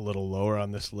he's a little lower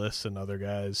on this list than other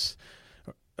guys.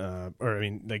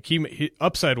 He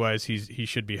upside wise, he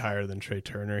should be higher than Trey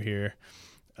Turner here.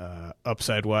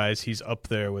 Upside wise, he's up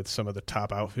there with some of the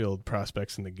top outfield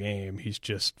prospects in the game. He's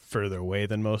just further away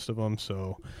than most of them,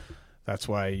 so that's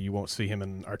why you won't see him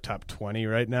in our top 20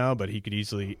 right now, but he could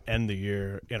easily end the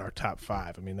year in our top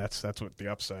 5. I mean, that's what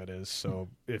the upside is. So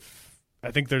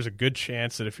I think there's a good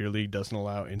chance that if your league doesn't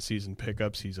allow in-season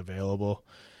pickups, he's available.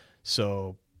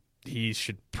 So he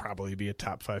should probably be a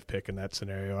top 5 pick in that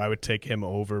scenario. I would take him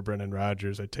over Brendan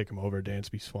Rodgers. I'd take him over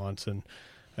Dansby Swanson.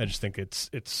 I just think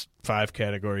it's 5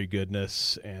 category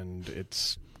goodness, and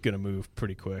it's going to move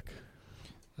pretty quick.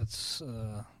 That's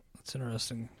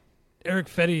interesting. Eric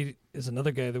Fetty is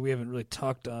another guy that we haven't really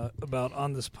talked about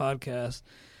on this podcast.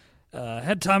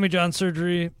 Had Tommy John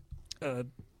surgery,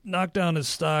 knocked down his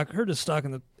stock, hurt his stock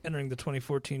entering the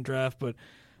 2014 draft, but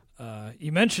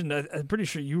you mentioned, I'm pretty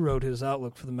sure you wrote his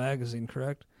outlook for the magazine,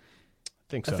 correct?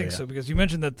 I think so, because you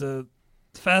mentioned that the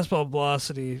fastball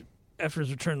velocity after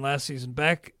his return last season,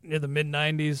 back near the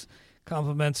mid-90s,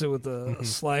 complements it with a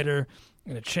slider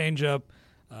and a changeup,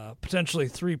 potentially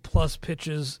 3+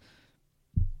 pitches.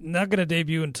 Not going to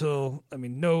debut until,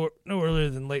 no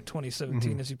earlier than late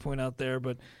 2017, as you point out there,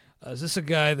 but is this a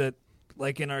guy that,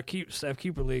 like in our staff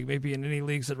keeper league, maybe in any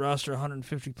leagues that roster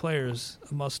 150 players,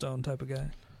 a must-own type of guy?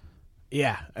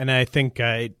 Yeah, and I think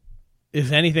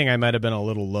if anything, I might have been a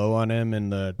little low on him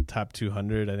in the top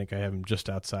 200. I think I have him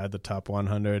just outside the top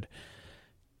 100.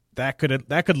 That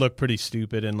could look pretty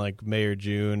stupid in like May or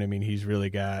June. I mean, he's really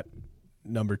got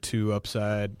number 2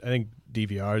 upside. I think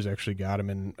DVR's actually got him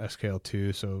in SKL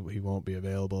 2, so he won't be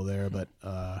available there. But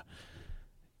I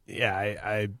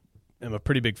am a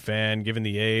pretty big fan. Given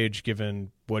the age,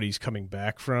 given what he's coming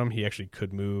back from, he actually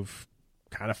could move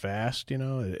kind of fast.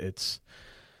 It's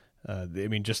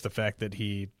just the fact that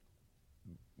he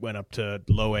went up to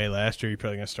low A last year. He's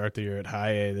probably going to start the year at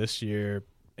high A this year,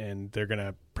 and they're going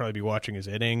to probably be watching his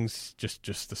innings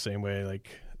just the same way. Like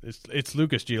it's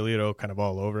Lucas Giolito kind of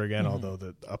all over again, although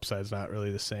the upside's not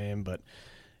really the same. But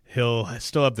he'll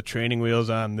still have the training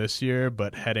wheels on this year,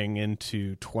 but heading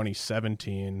into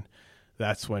 2017,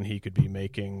 that's when he could be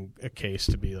making a case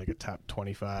to be like a top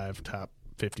 25, top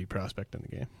 50 prospect in the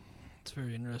game. It's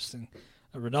very interesting.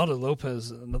 Ronaldo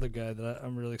Lopez, another guy that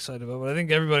I'm really excited about. But I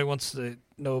think everybody wants to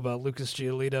know about Lucas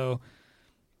Giolito.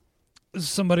 This is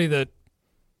somebody that,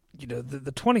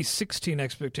 the 2016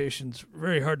 expectations,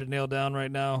 very hard to nail down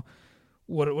right now.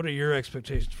 What are your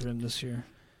expectations for him this year?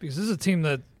 Because this is a team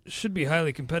that should be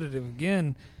highly competitive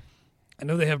again. I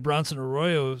know they have Bronson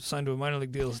Arroyo signed to a minor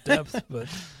league deal as depth, but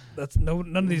that's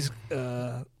none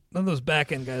of those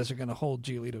back end guys are going to hold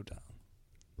Giolito down.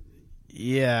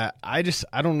 Yeah, I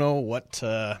don't know what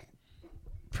to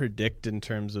predict in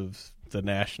terms of the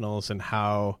Nationals and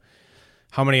how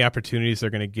many opportunities they're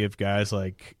going to give guys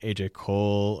like AJ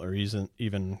Cole or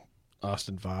even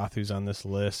Austin Voth, who's on this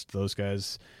list. Those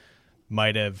guys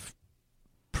might have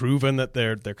proven that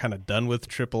they're kind of done with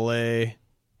AAA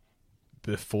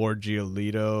before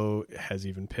Giolito has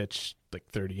even pitched like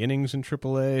 30 innings in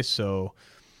AAA. So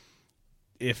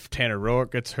if Tanner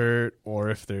Roark gets hurt or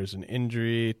if there's an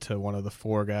injury to one of the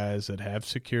 4 guys that have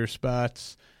secure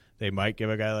spots, they might give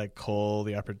a guy like Cole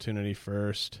the opportunity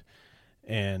first.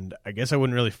 And I guess I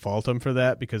wouldn't really fault him for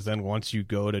that, because then once you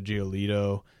go to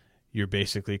Giolito, you're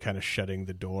basically kind of shutting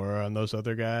the door on those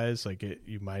other guys. Like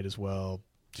you might as well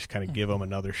just kind of give them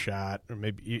another shot, or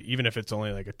maybe even if it's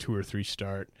only like a 2 or 3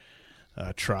 start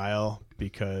trial,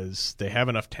 because they have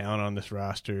enough talent on this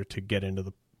roster to get into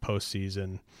the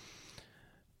postseason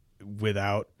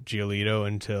without Giolito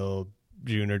until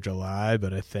June or July.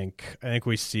 But I think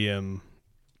we see him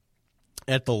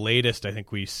at the latest. I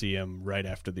think we see him right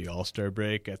after the All-Star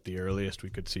break. At the earliest, we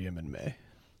could see him in May.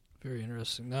 Very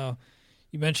interesting. Now,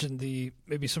 you mentioned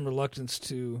maybe some reluctance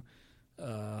to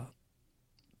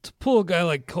pull a guy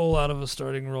like Cole out of a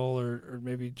starting role, or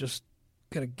maybe just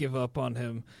kind of give up on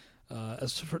him.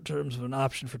 in terms of an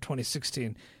option for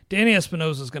 2016. Danny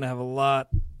Espinosa is going to have a lot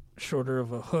shorter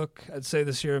of a hook, I'd say,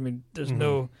 this year. I mean, there's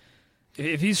no –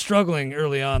 if he's struggling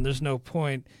early on, there's no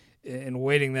point in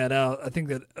waiting that out. I think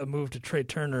that a move to Trey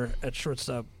Turner at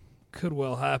shortstop could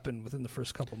well happen within the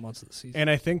first couple months of the season. And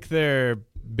I think their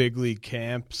big league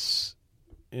camps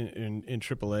in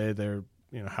AAA, they're,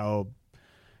 how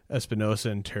Espinosa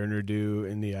and Turner do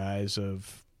in the eyes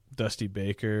of Dusty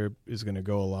Baker is going to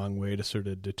go a long way to sort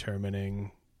of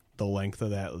determining the length of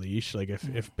that leash. Like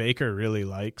if Baker really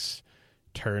likes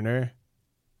Turner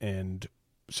and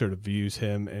sort of views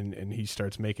him and he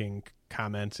starts making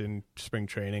comments in spring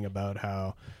training about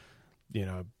how,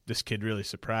 this kid really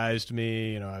surprised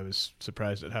me. I was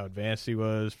surprised at how advanced he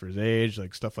was for his age,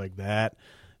 like stuff like that.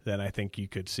 Then I think you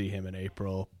could see him in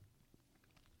April.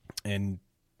 And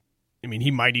I mean,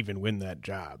 he might even win that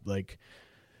job. Like,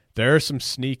 there are some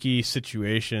sneaky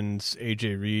situations.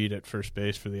 A.J. Reed at first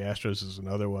base for the Astros is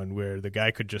another one where the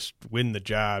guy could just win the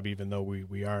job, even though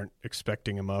we aren't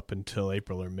expecting him up until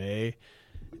April or May.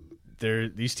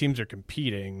 These teams are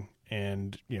competing,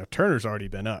 and Turner's already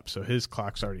been up, so his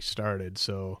clock's already started.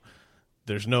 So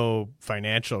there's no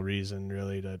financial reason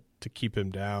really to keep him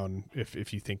down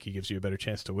if you think he gives you a better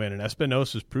chance to win. And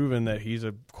Espinosa's proven that he's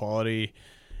a quality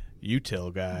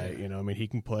util guy. He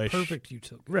can play perfect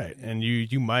util guy. Right. Yeah. And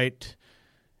you might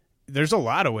 – there's a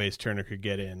lot of ways Turner could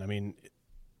get in. I mean,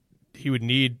 he would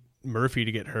need Murphy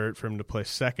to get hurt for him to play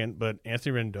second, but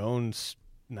Anthony Rendon's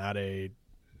not a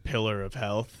pillar of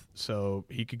health, so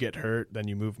he could get hurt. Then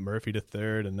you move Murphy to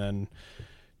third, and then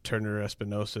Turner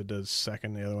Espinosa does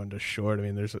second, the other one does short. I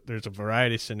mean, there's a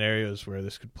variety of scenarios where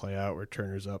this could play out where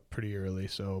Turner's up pretty early,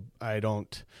 so I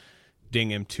don't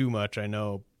ding him too much. I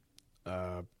know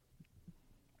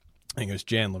I think it was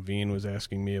Jan Levine was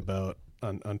asking me about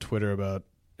on Twitter about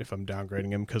if I'm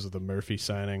downgrading him because of the Murphy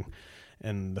signing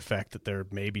and the fact that they're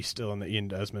maybe still in the Ian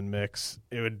Desmond mix.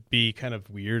 It would be kind of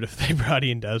weird if they brought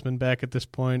Ian Desmond back at this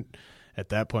point. At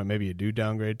that point, maybe you do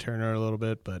downgrade Turner a little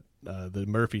bit, but the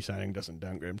Murphy signing doesn't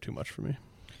downgrade him too much for me.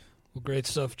 Well, great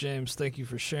stuff, James. Thank you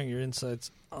for sharing your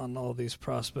insights on all these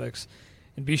prospects.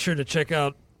 And be sure to check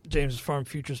out James' Farm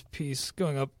Futures piece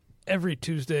going up every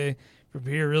Tuesday from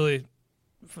here, really,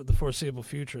 for the foreseeable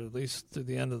future, at least through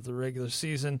the end of the regular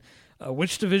season.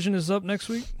 Which division is up next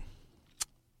week?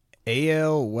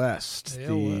 AL West.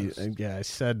 West. Yeah, I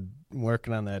said I'm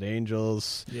working on that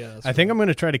Angels. Yeah, I think I'm going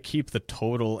to try to keep the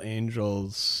total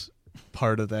Angels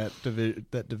part of that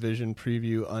division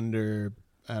preview under,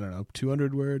 I don't know,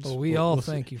 200 words. Well, we'll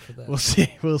thank you for that. We'll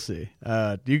see. We'll see.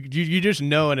 You just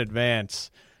know in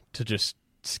advance to just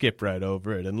skip right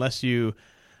over it, unless you.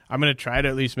 I'm going to try to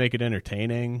at least make it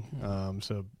entertaining.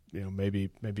 So maybe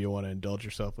you want to indulge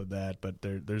yourself with that, but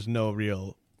there's no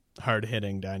real hard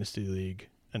hitting Dynasty League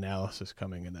analysis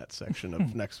coming in that section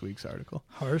of next week's article.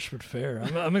 Harsh but fair.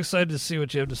 I'm excited to see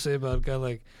what you have to say about a guy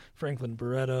like Franklin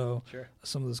Barreto, sure,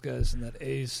 some of those guys in that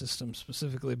A's system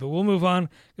specifically. But we'll move on.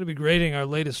 Going to be grading our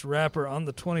latest rapper on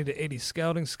the 20 to 80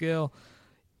 scouting scale,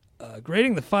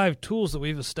 grading the 5 tools that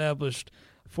we've established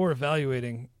for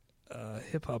evaluating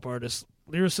hip-hop artists: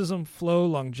 lyricism, flow,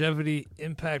 longevity,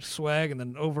 impact, swag, and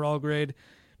then an overall grade.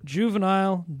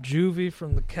 Juvenile, Juvie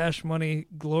from the Cash Money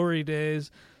glory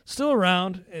days, still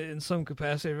around in some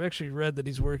capacity. I've actually read that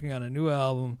he's working on a new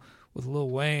album with Lil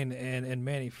Wayne and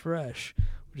Manny Fresh,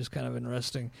 which is kind of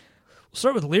interesting. We'll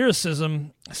start with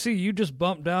lyricism. I see you just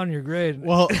bumped down your grade.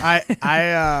 Well,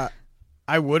 I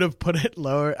would have put it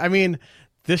lower. I mean,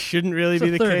 this shouldn't really be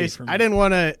the case. I didn't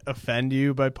want to offend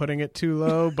you by putting it too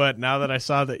low, but now that I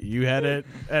saw that you had it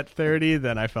at 30,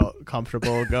 then I felt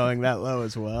comfortable going that low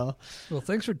as well. Well,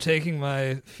 thanks for taking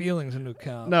my feelings into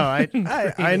account. No,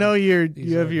 I know you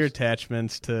have your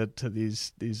attachments to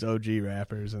these OG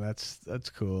rappers, and that's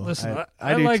cool. Listen,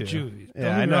 I do like too. Juvie. Don't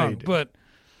get me wrong, but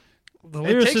the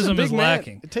lyricism is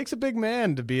lacking. It takes a big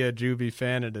man to be a Juvie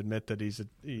fan and admit that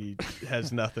he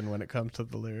has nothing when it comes to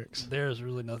the lyrics. There's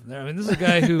really nothing there. I mean, this is a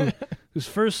guy whose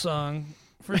first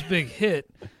big hit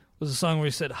was a song where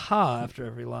he said "ha" after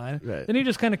every line. Right. Then he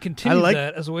just kind of continued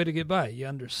that as a way to get by. You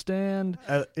understand?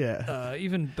 Yeah.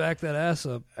 Even back that ass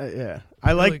up. Yeah.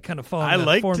 Really kind of following that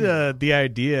liked formula. The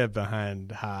idea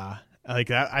behind "ha." Like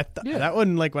that, that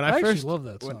one. Like when I actually first love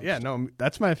that song.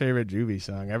 That's my favorite Juvie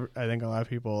song. I think a lot of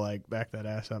people like back that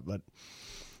ass up, but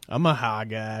I'm a ha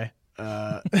guy.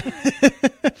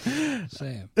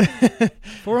 Same.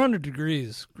 400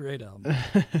 Degrees, great album.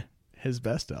 His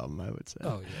best album, I would say.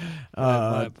 Oh yeah,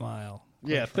 by a mile.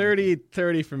 Yeah,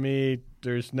 30 for me.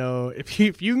 There's no if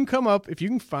you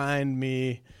can find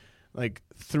me like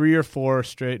 3 or 4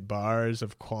 straight bars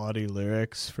of quality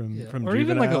lyrics from or Juvenile.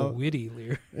 even like a witty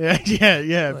lyric.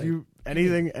 Yeah. Like, if you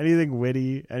anything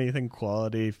witty, anything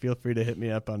quality, feel free to hit me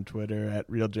up on Twitter at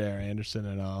RealJRAnderson,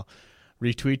 and I'll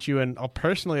retweet you, and I'll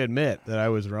personally admit that I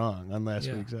was wrong on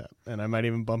last week's app, and I might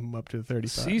even bump him up to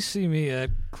 35. CC me at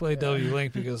Clay W.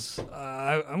 Link because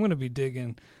I'm going to be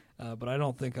digging, but I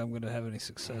don't think I'm going to have any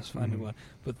success finding one.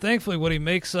 But thankfully, what he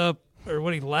makes up, or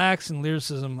what he lacks in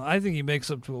lyricism, I think he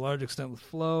makes up to a large extent with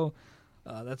flow.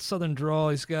 That southern drawl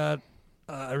he's got,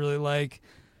 I really like.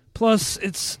 Plus,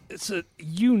 it's a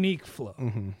unique flow.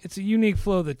 It's a unique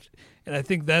flow and I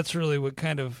think that's really what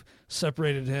kind of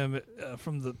separated him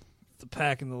from the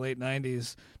pack in the late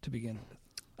 90s to begin with.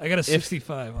 I got a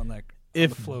 65 on the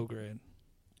flow grade.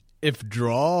 If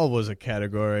drawl was a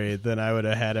category, then I would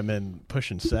have had him in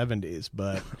pushing 70s,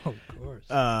 but of course.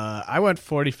 I went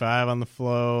 45 on the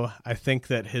flow. I think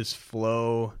that his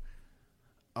flow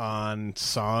on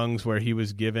songs where he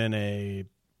was given a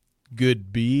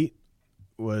good beat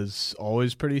was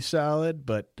always pretty solid,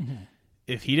 but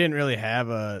if he didn't really have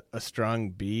a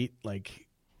strong beat, like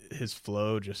his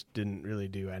flow just didn't really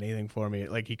do anything for me.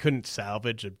 Like he couldn't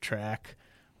salvage a track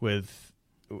with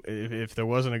if there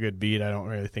wasn't a good beat. I don't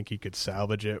really think he could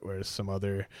salvage it, whereas some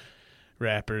other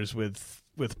rappers with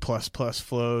plus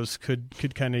flows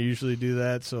could kind of usually do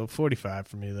that. So 45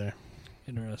 for me there.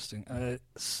 Interesting.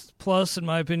 Plus in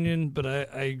my opinion, but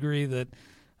I agree that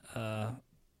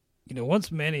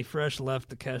once Manny Fresh left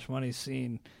the Cash Money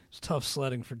scene, it's tough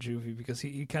sledding for Juvie because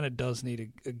he kind of does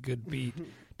need a good beat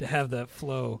to have that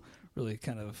flow really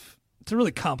to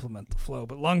really complement the flow.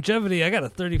 But longevity, I got a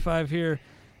 35 here.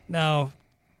 Now,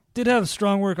 did have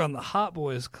strong work on the Hot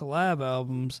Boys collab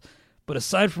albums, but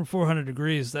aside from 400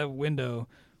 Degrees, that window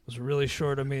was really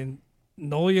short. I mean,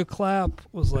 Nolia Clap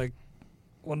was like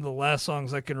one of the last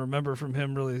songs I can remember from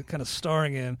him really kind of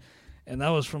starring in, and that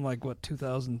was from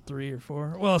 2003 or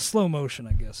 4? Well, Slow Motion,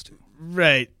 I guess, too.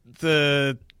 Right.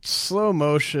 The Slow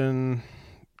Motion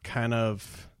kind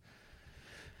of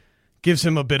gives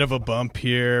him a bit of a bump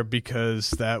here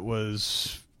because that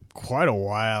was quite a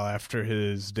while after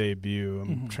his debut.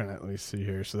 I'm trying to at least see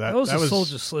here. So that was a was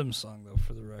Soulja Slim song, though,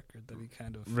 for the record, that he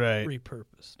kind of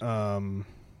repurposed.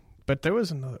 But there was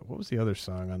another. What was the other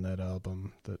song on that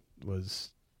album that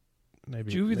was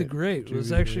maybe Juvie the Great? It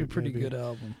was actually a pretty good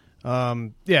album.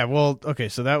 Yeah. Well, okay.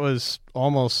 So that was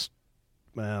almost.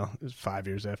 Well, it was 5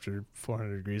 years after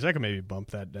 400 Degrees. I could maybe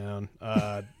bump that down.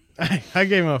 I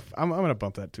gave him I'm going to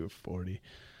bump that to a 40.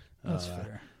 That's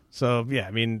fair. So yeah,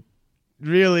 I mean,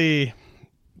 really,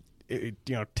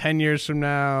 10 years from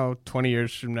now, 20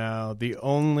 years from now, the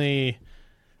only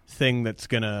thing that's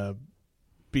going to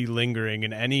be lingering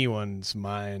in anyone's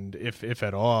mind, if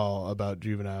at all, about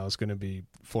Juvenile is going to be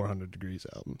 400 Degrees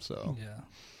album. So yeah.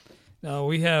 Now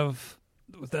we have,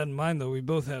 with that in mind, though, we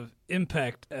both have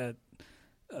Impact at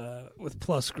with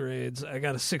plus grades. I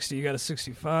got a 60. You got a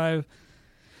 65.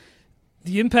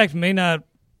 The impact may not,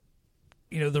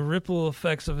 the ripple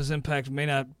effects of his impact may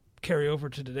not carry over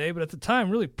to today, but at the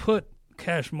time really put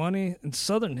Cash Money and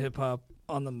Southern hip hop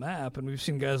on the map, and we've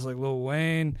seen guys like Lil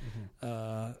Wayne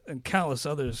and countless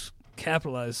others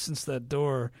capitalize since that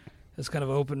door has kind of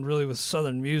opened really with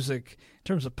Southern music in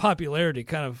terms of popularity,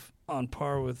 kind of on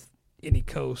par with any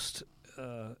coast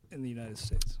in the United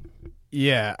States.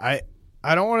 Yeah,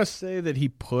 I don't want to say that he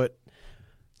put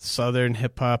Southern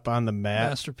hip hop on the map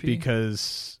Master P.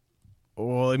 because,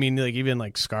 well, I mean,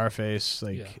 even Scarface,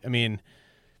 I mean,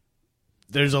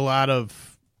 there's a lot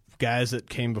of guys that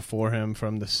came before him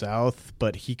from the South,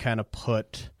 but he kind of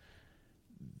put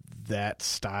that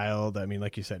style. I mean,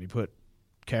 like you said, he put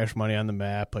Cash Money on the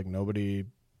map. He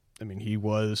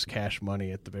was Cash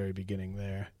Money at the very beginning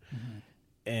there.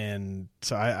 And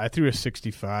so I threw a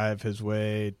 65 his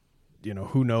way.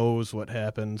 Who knows what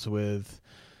happens with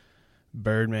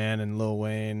Birdman and Lil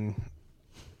Wayne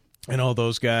and all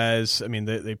those guys. I mean,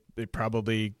 they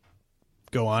probably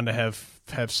go on to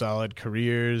have solid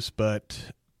careers,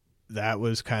 but that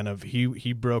was kind of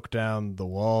he broke down the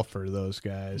wall for those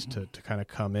guys to kind of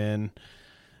come in,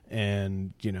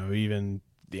 and even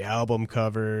the album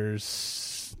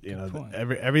covers,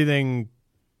 everything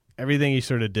he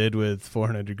sort of did with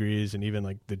 400 Degrees and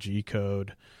even the G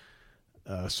Code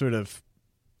sort of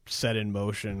set in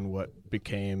motion what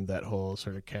became that whole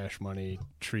sort of Cash Money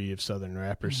tree of Southern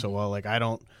rappers. So while I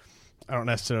don't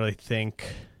necessarily think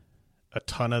a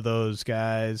ton of those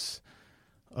guys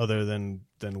other than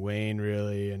Wayne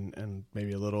really and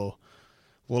maybe a little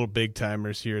big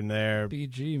timers here and there.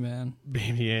 BG, man.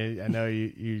 I know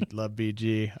you love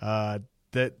BG.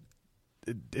 That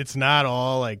it's not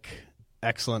all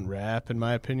excellent rap in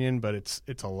my opinion, but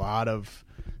it's a lot of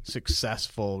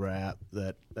successful rap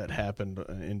that happened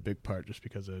in big part just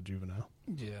because of Juvenile.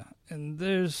 Yeah, and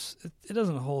it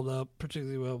doesn't hold up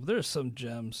particularly well, but there's some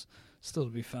gems still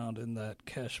to be found in that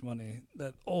Cash Money,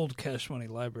 that old Cash Money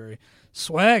library.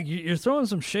 Swag, you're throwing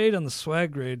some shade on the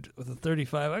swag grade with a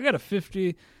 35. I got a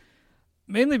 50,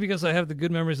 mainly because I have the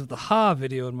good memories of the Ha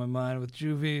video in my mind with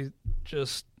Juvie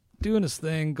just doing his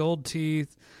thing, gold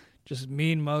teeth, just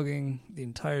mean mugging the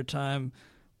entire time.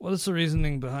 What is the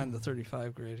reasoning behind the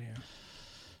 35 grade here?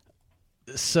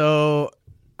 So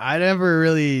I never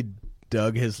really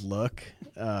dug his look.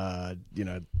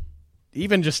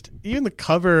 Even the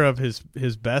cover of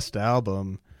his best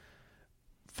album,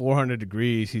 400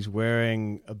 Degrees, he's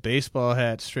wearing a baseball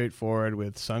hat straight forward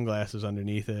with sunglasses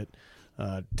underneath it.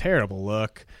 Terrible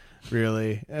look,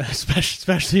 really,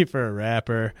 especially for a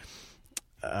rapper.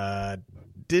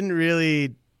 Didn't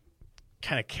really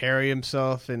kind of carry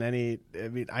himself in any. I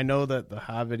mean, I know that the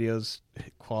Ha video's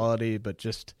quality, but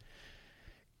just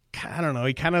I don't know.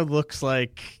 He kind of looks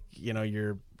like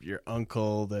your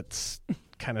uncle that's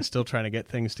kind of still trying to get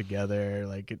things together.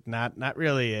 Like not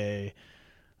really a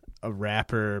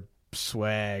rapper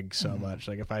swag so much.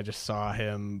 Like if I just saw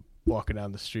him walking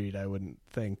down the street, I wouldn't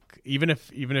think even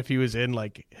if he was in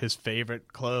like his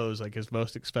favorite clothes, like his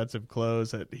most expensive clothes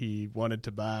that he wanted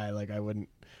to buy, like I wouldn't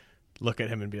look at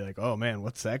him and be like, oh man,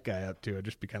 what's that guy up to? I'd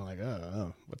just be kind of like,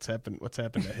 oh, what's happened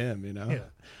to him, Yeah,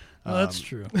 well, that's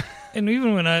true. And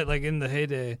even when I, like in the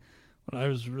heyday when I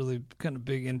was really kind of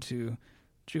big into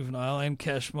Juvenile and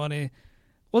Cash Money,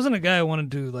 wasn't a guy I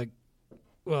wanted to like,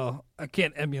 well, I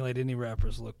can't emulate any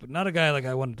rapper's look, but not a guy like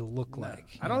I wanted to look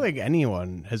like. I don't think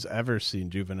anyone has ever seen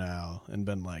Juvenile and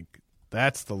been like,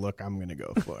 that's the look I'm going to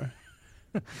go for.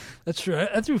 That's true.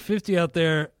 I threw 50 out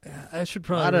there. I should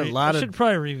probably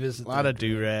revisit. A lot of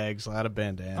do-rags, a lot of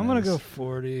bandanas. I'm going to go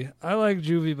 40. I like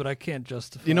Juvie, but I can't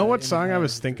justify. You know what song I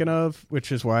was thinking of,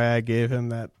 which is why I gave him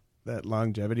that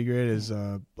longevity grade, is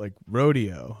like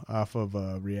Rodeo off of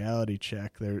Reality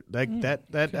Check. There,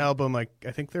 that album, like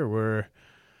I think there were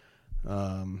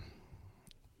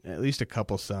at least a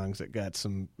couple songs that got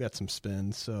some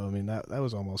spins. So I mean that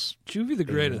was almost Juvie the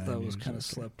Great. I thought was kind of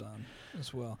slept on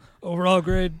as well. Overall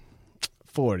grade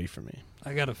 40 for me.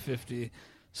 I got a 50.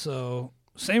 So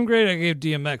same grade I gave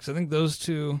DMX. I think those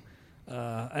two.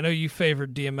 I know you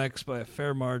favored DMX by a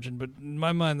fair margin, but in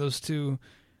my mind those two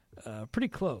pretty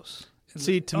close.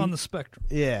 On the spectrum.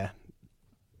 Yeah.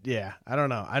 I don't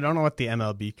know. I don't know what the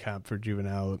MLB comp for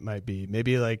Juvenile might be.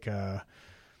 Maybe like a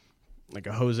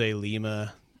Jose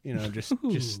Lima.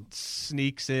 Just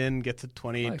sneaks in, gets a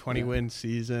 20 win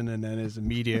season, and then is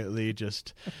immediately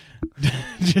just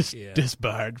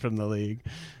disbarred from the league.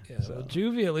 Yeah, so. Well,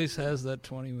 Juvie at least has that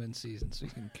 20 win season, so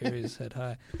he can carry his head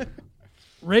high.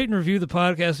 Rate and review the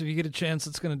podcast if you get a chance.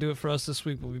 That's going to do it for us this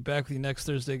week. We'll be back with you next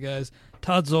Thursday, guys.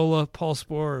 Todd Zola, Paul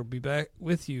Sporer will be back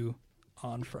with you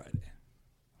on Friday.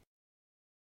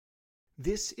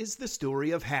 This is the story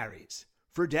of Harry's.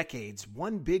 For decades,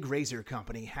 one big razor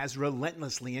company has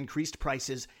relentlessly increased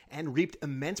prices and reaped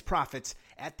immense profits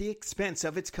at the expense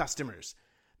of its customers.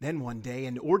 Then one day,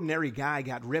 an ordinary guy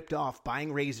got ripped off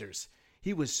buying razors.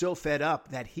 He was so fed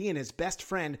up that he and his best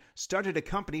friend started a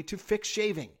company to fix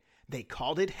shaving. They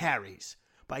called it Harry's.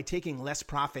 By taking less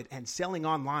profit and selling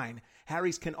online,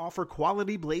 Harry's can offer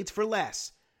quality blades for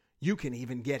less. You can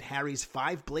even get Harry's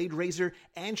 5-blade razor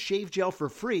and shave gel for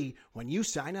free when you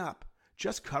sign up.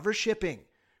 Just cover shipping.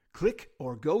 Click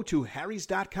or go to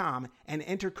harrys.com and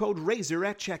enter code RAZOR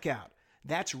at checkout.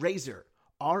 That's RAZOR,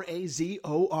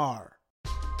 R-A-Z-O-R.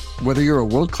 Whether you're a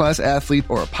world-class athlete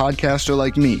or a podcaster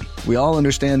like me, we all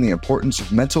understand the importance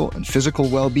of mental and physical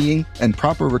well-being and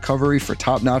proper recovery for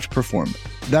top-notch performance.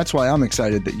 That's why I'm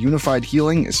excited that Unified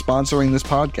Healing is sponsoring this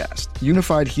podcast.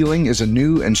 Unified Healing is a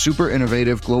new and super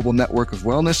innovative global network of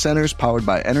wellness centers powered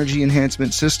by Energy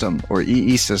Enhancement System, or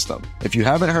EE System. If you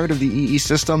haven't heard of the EE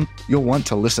System, you'll want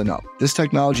to listen up. This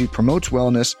technology promotes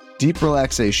wellness, deep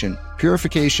relaxation,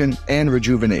 purification, and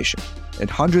rejuvenation.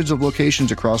 At hundreds of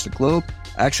locations across the globe,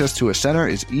 access to a center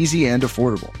is easy and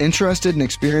affordable. Interested in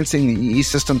experiencing the EE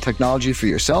System technology for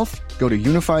yourself? Go to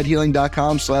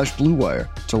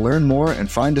unifiedhealing.com/bluewire to learn more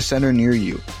and find a center near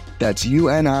you. That's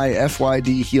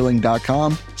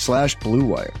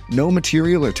unifydhealing.com/bluewire. No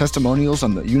material or testimonials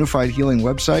on the Unified Healing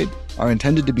website are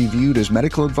intended to be viewed as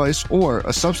medical advice or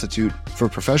a substitute for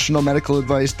professional medical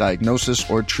advice, diagnosis,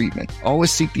 or treatment.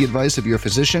 Always seek the advice of your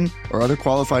physician or other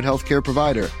qualified healthcare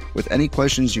provider with any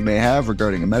questions you may have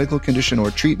regarding a medical condition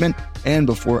or treatment and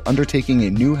before undertaking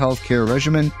a new healthcare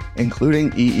regimen,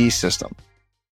 including EE System.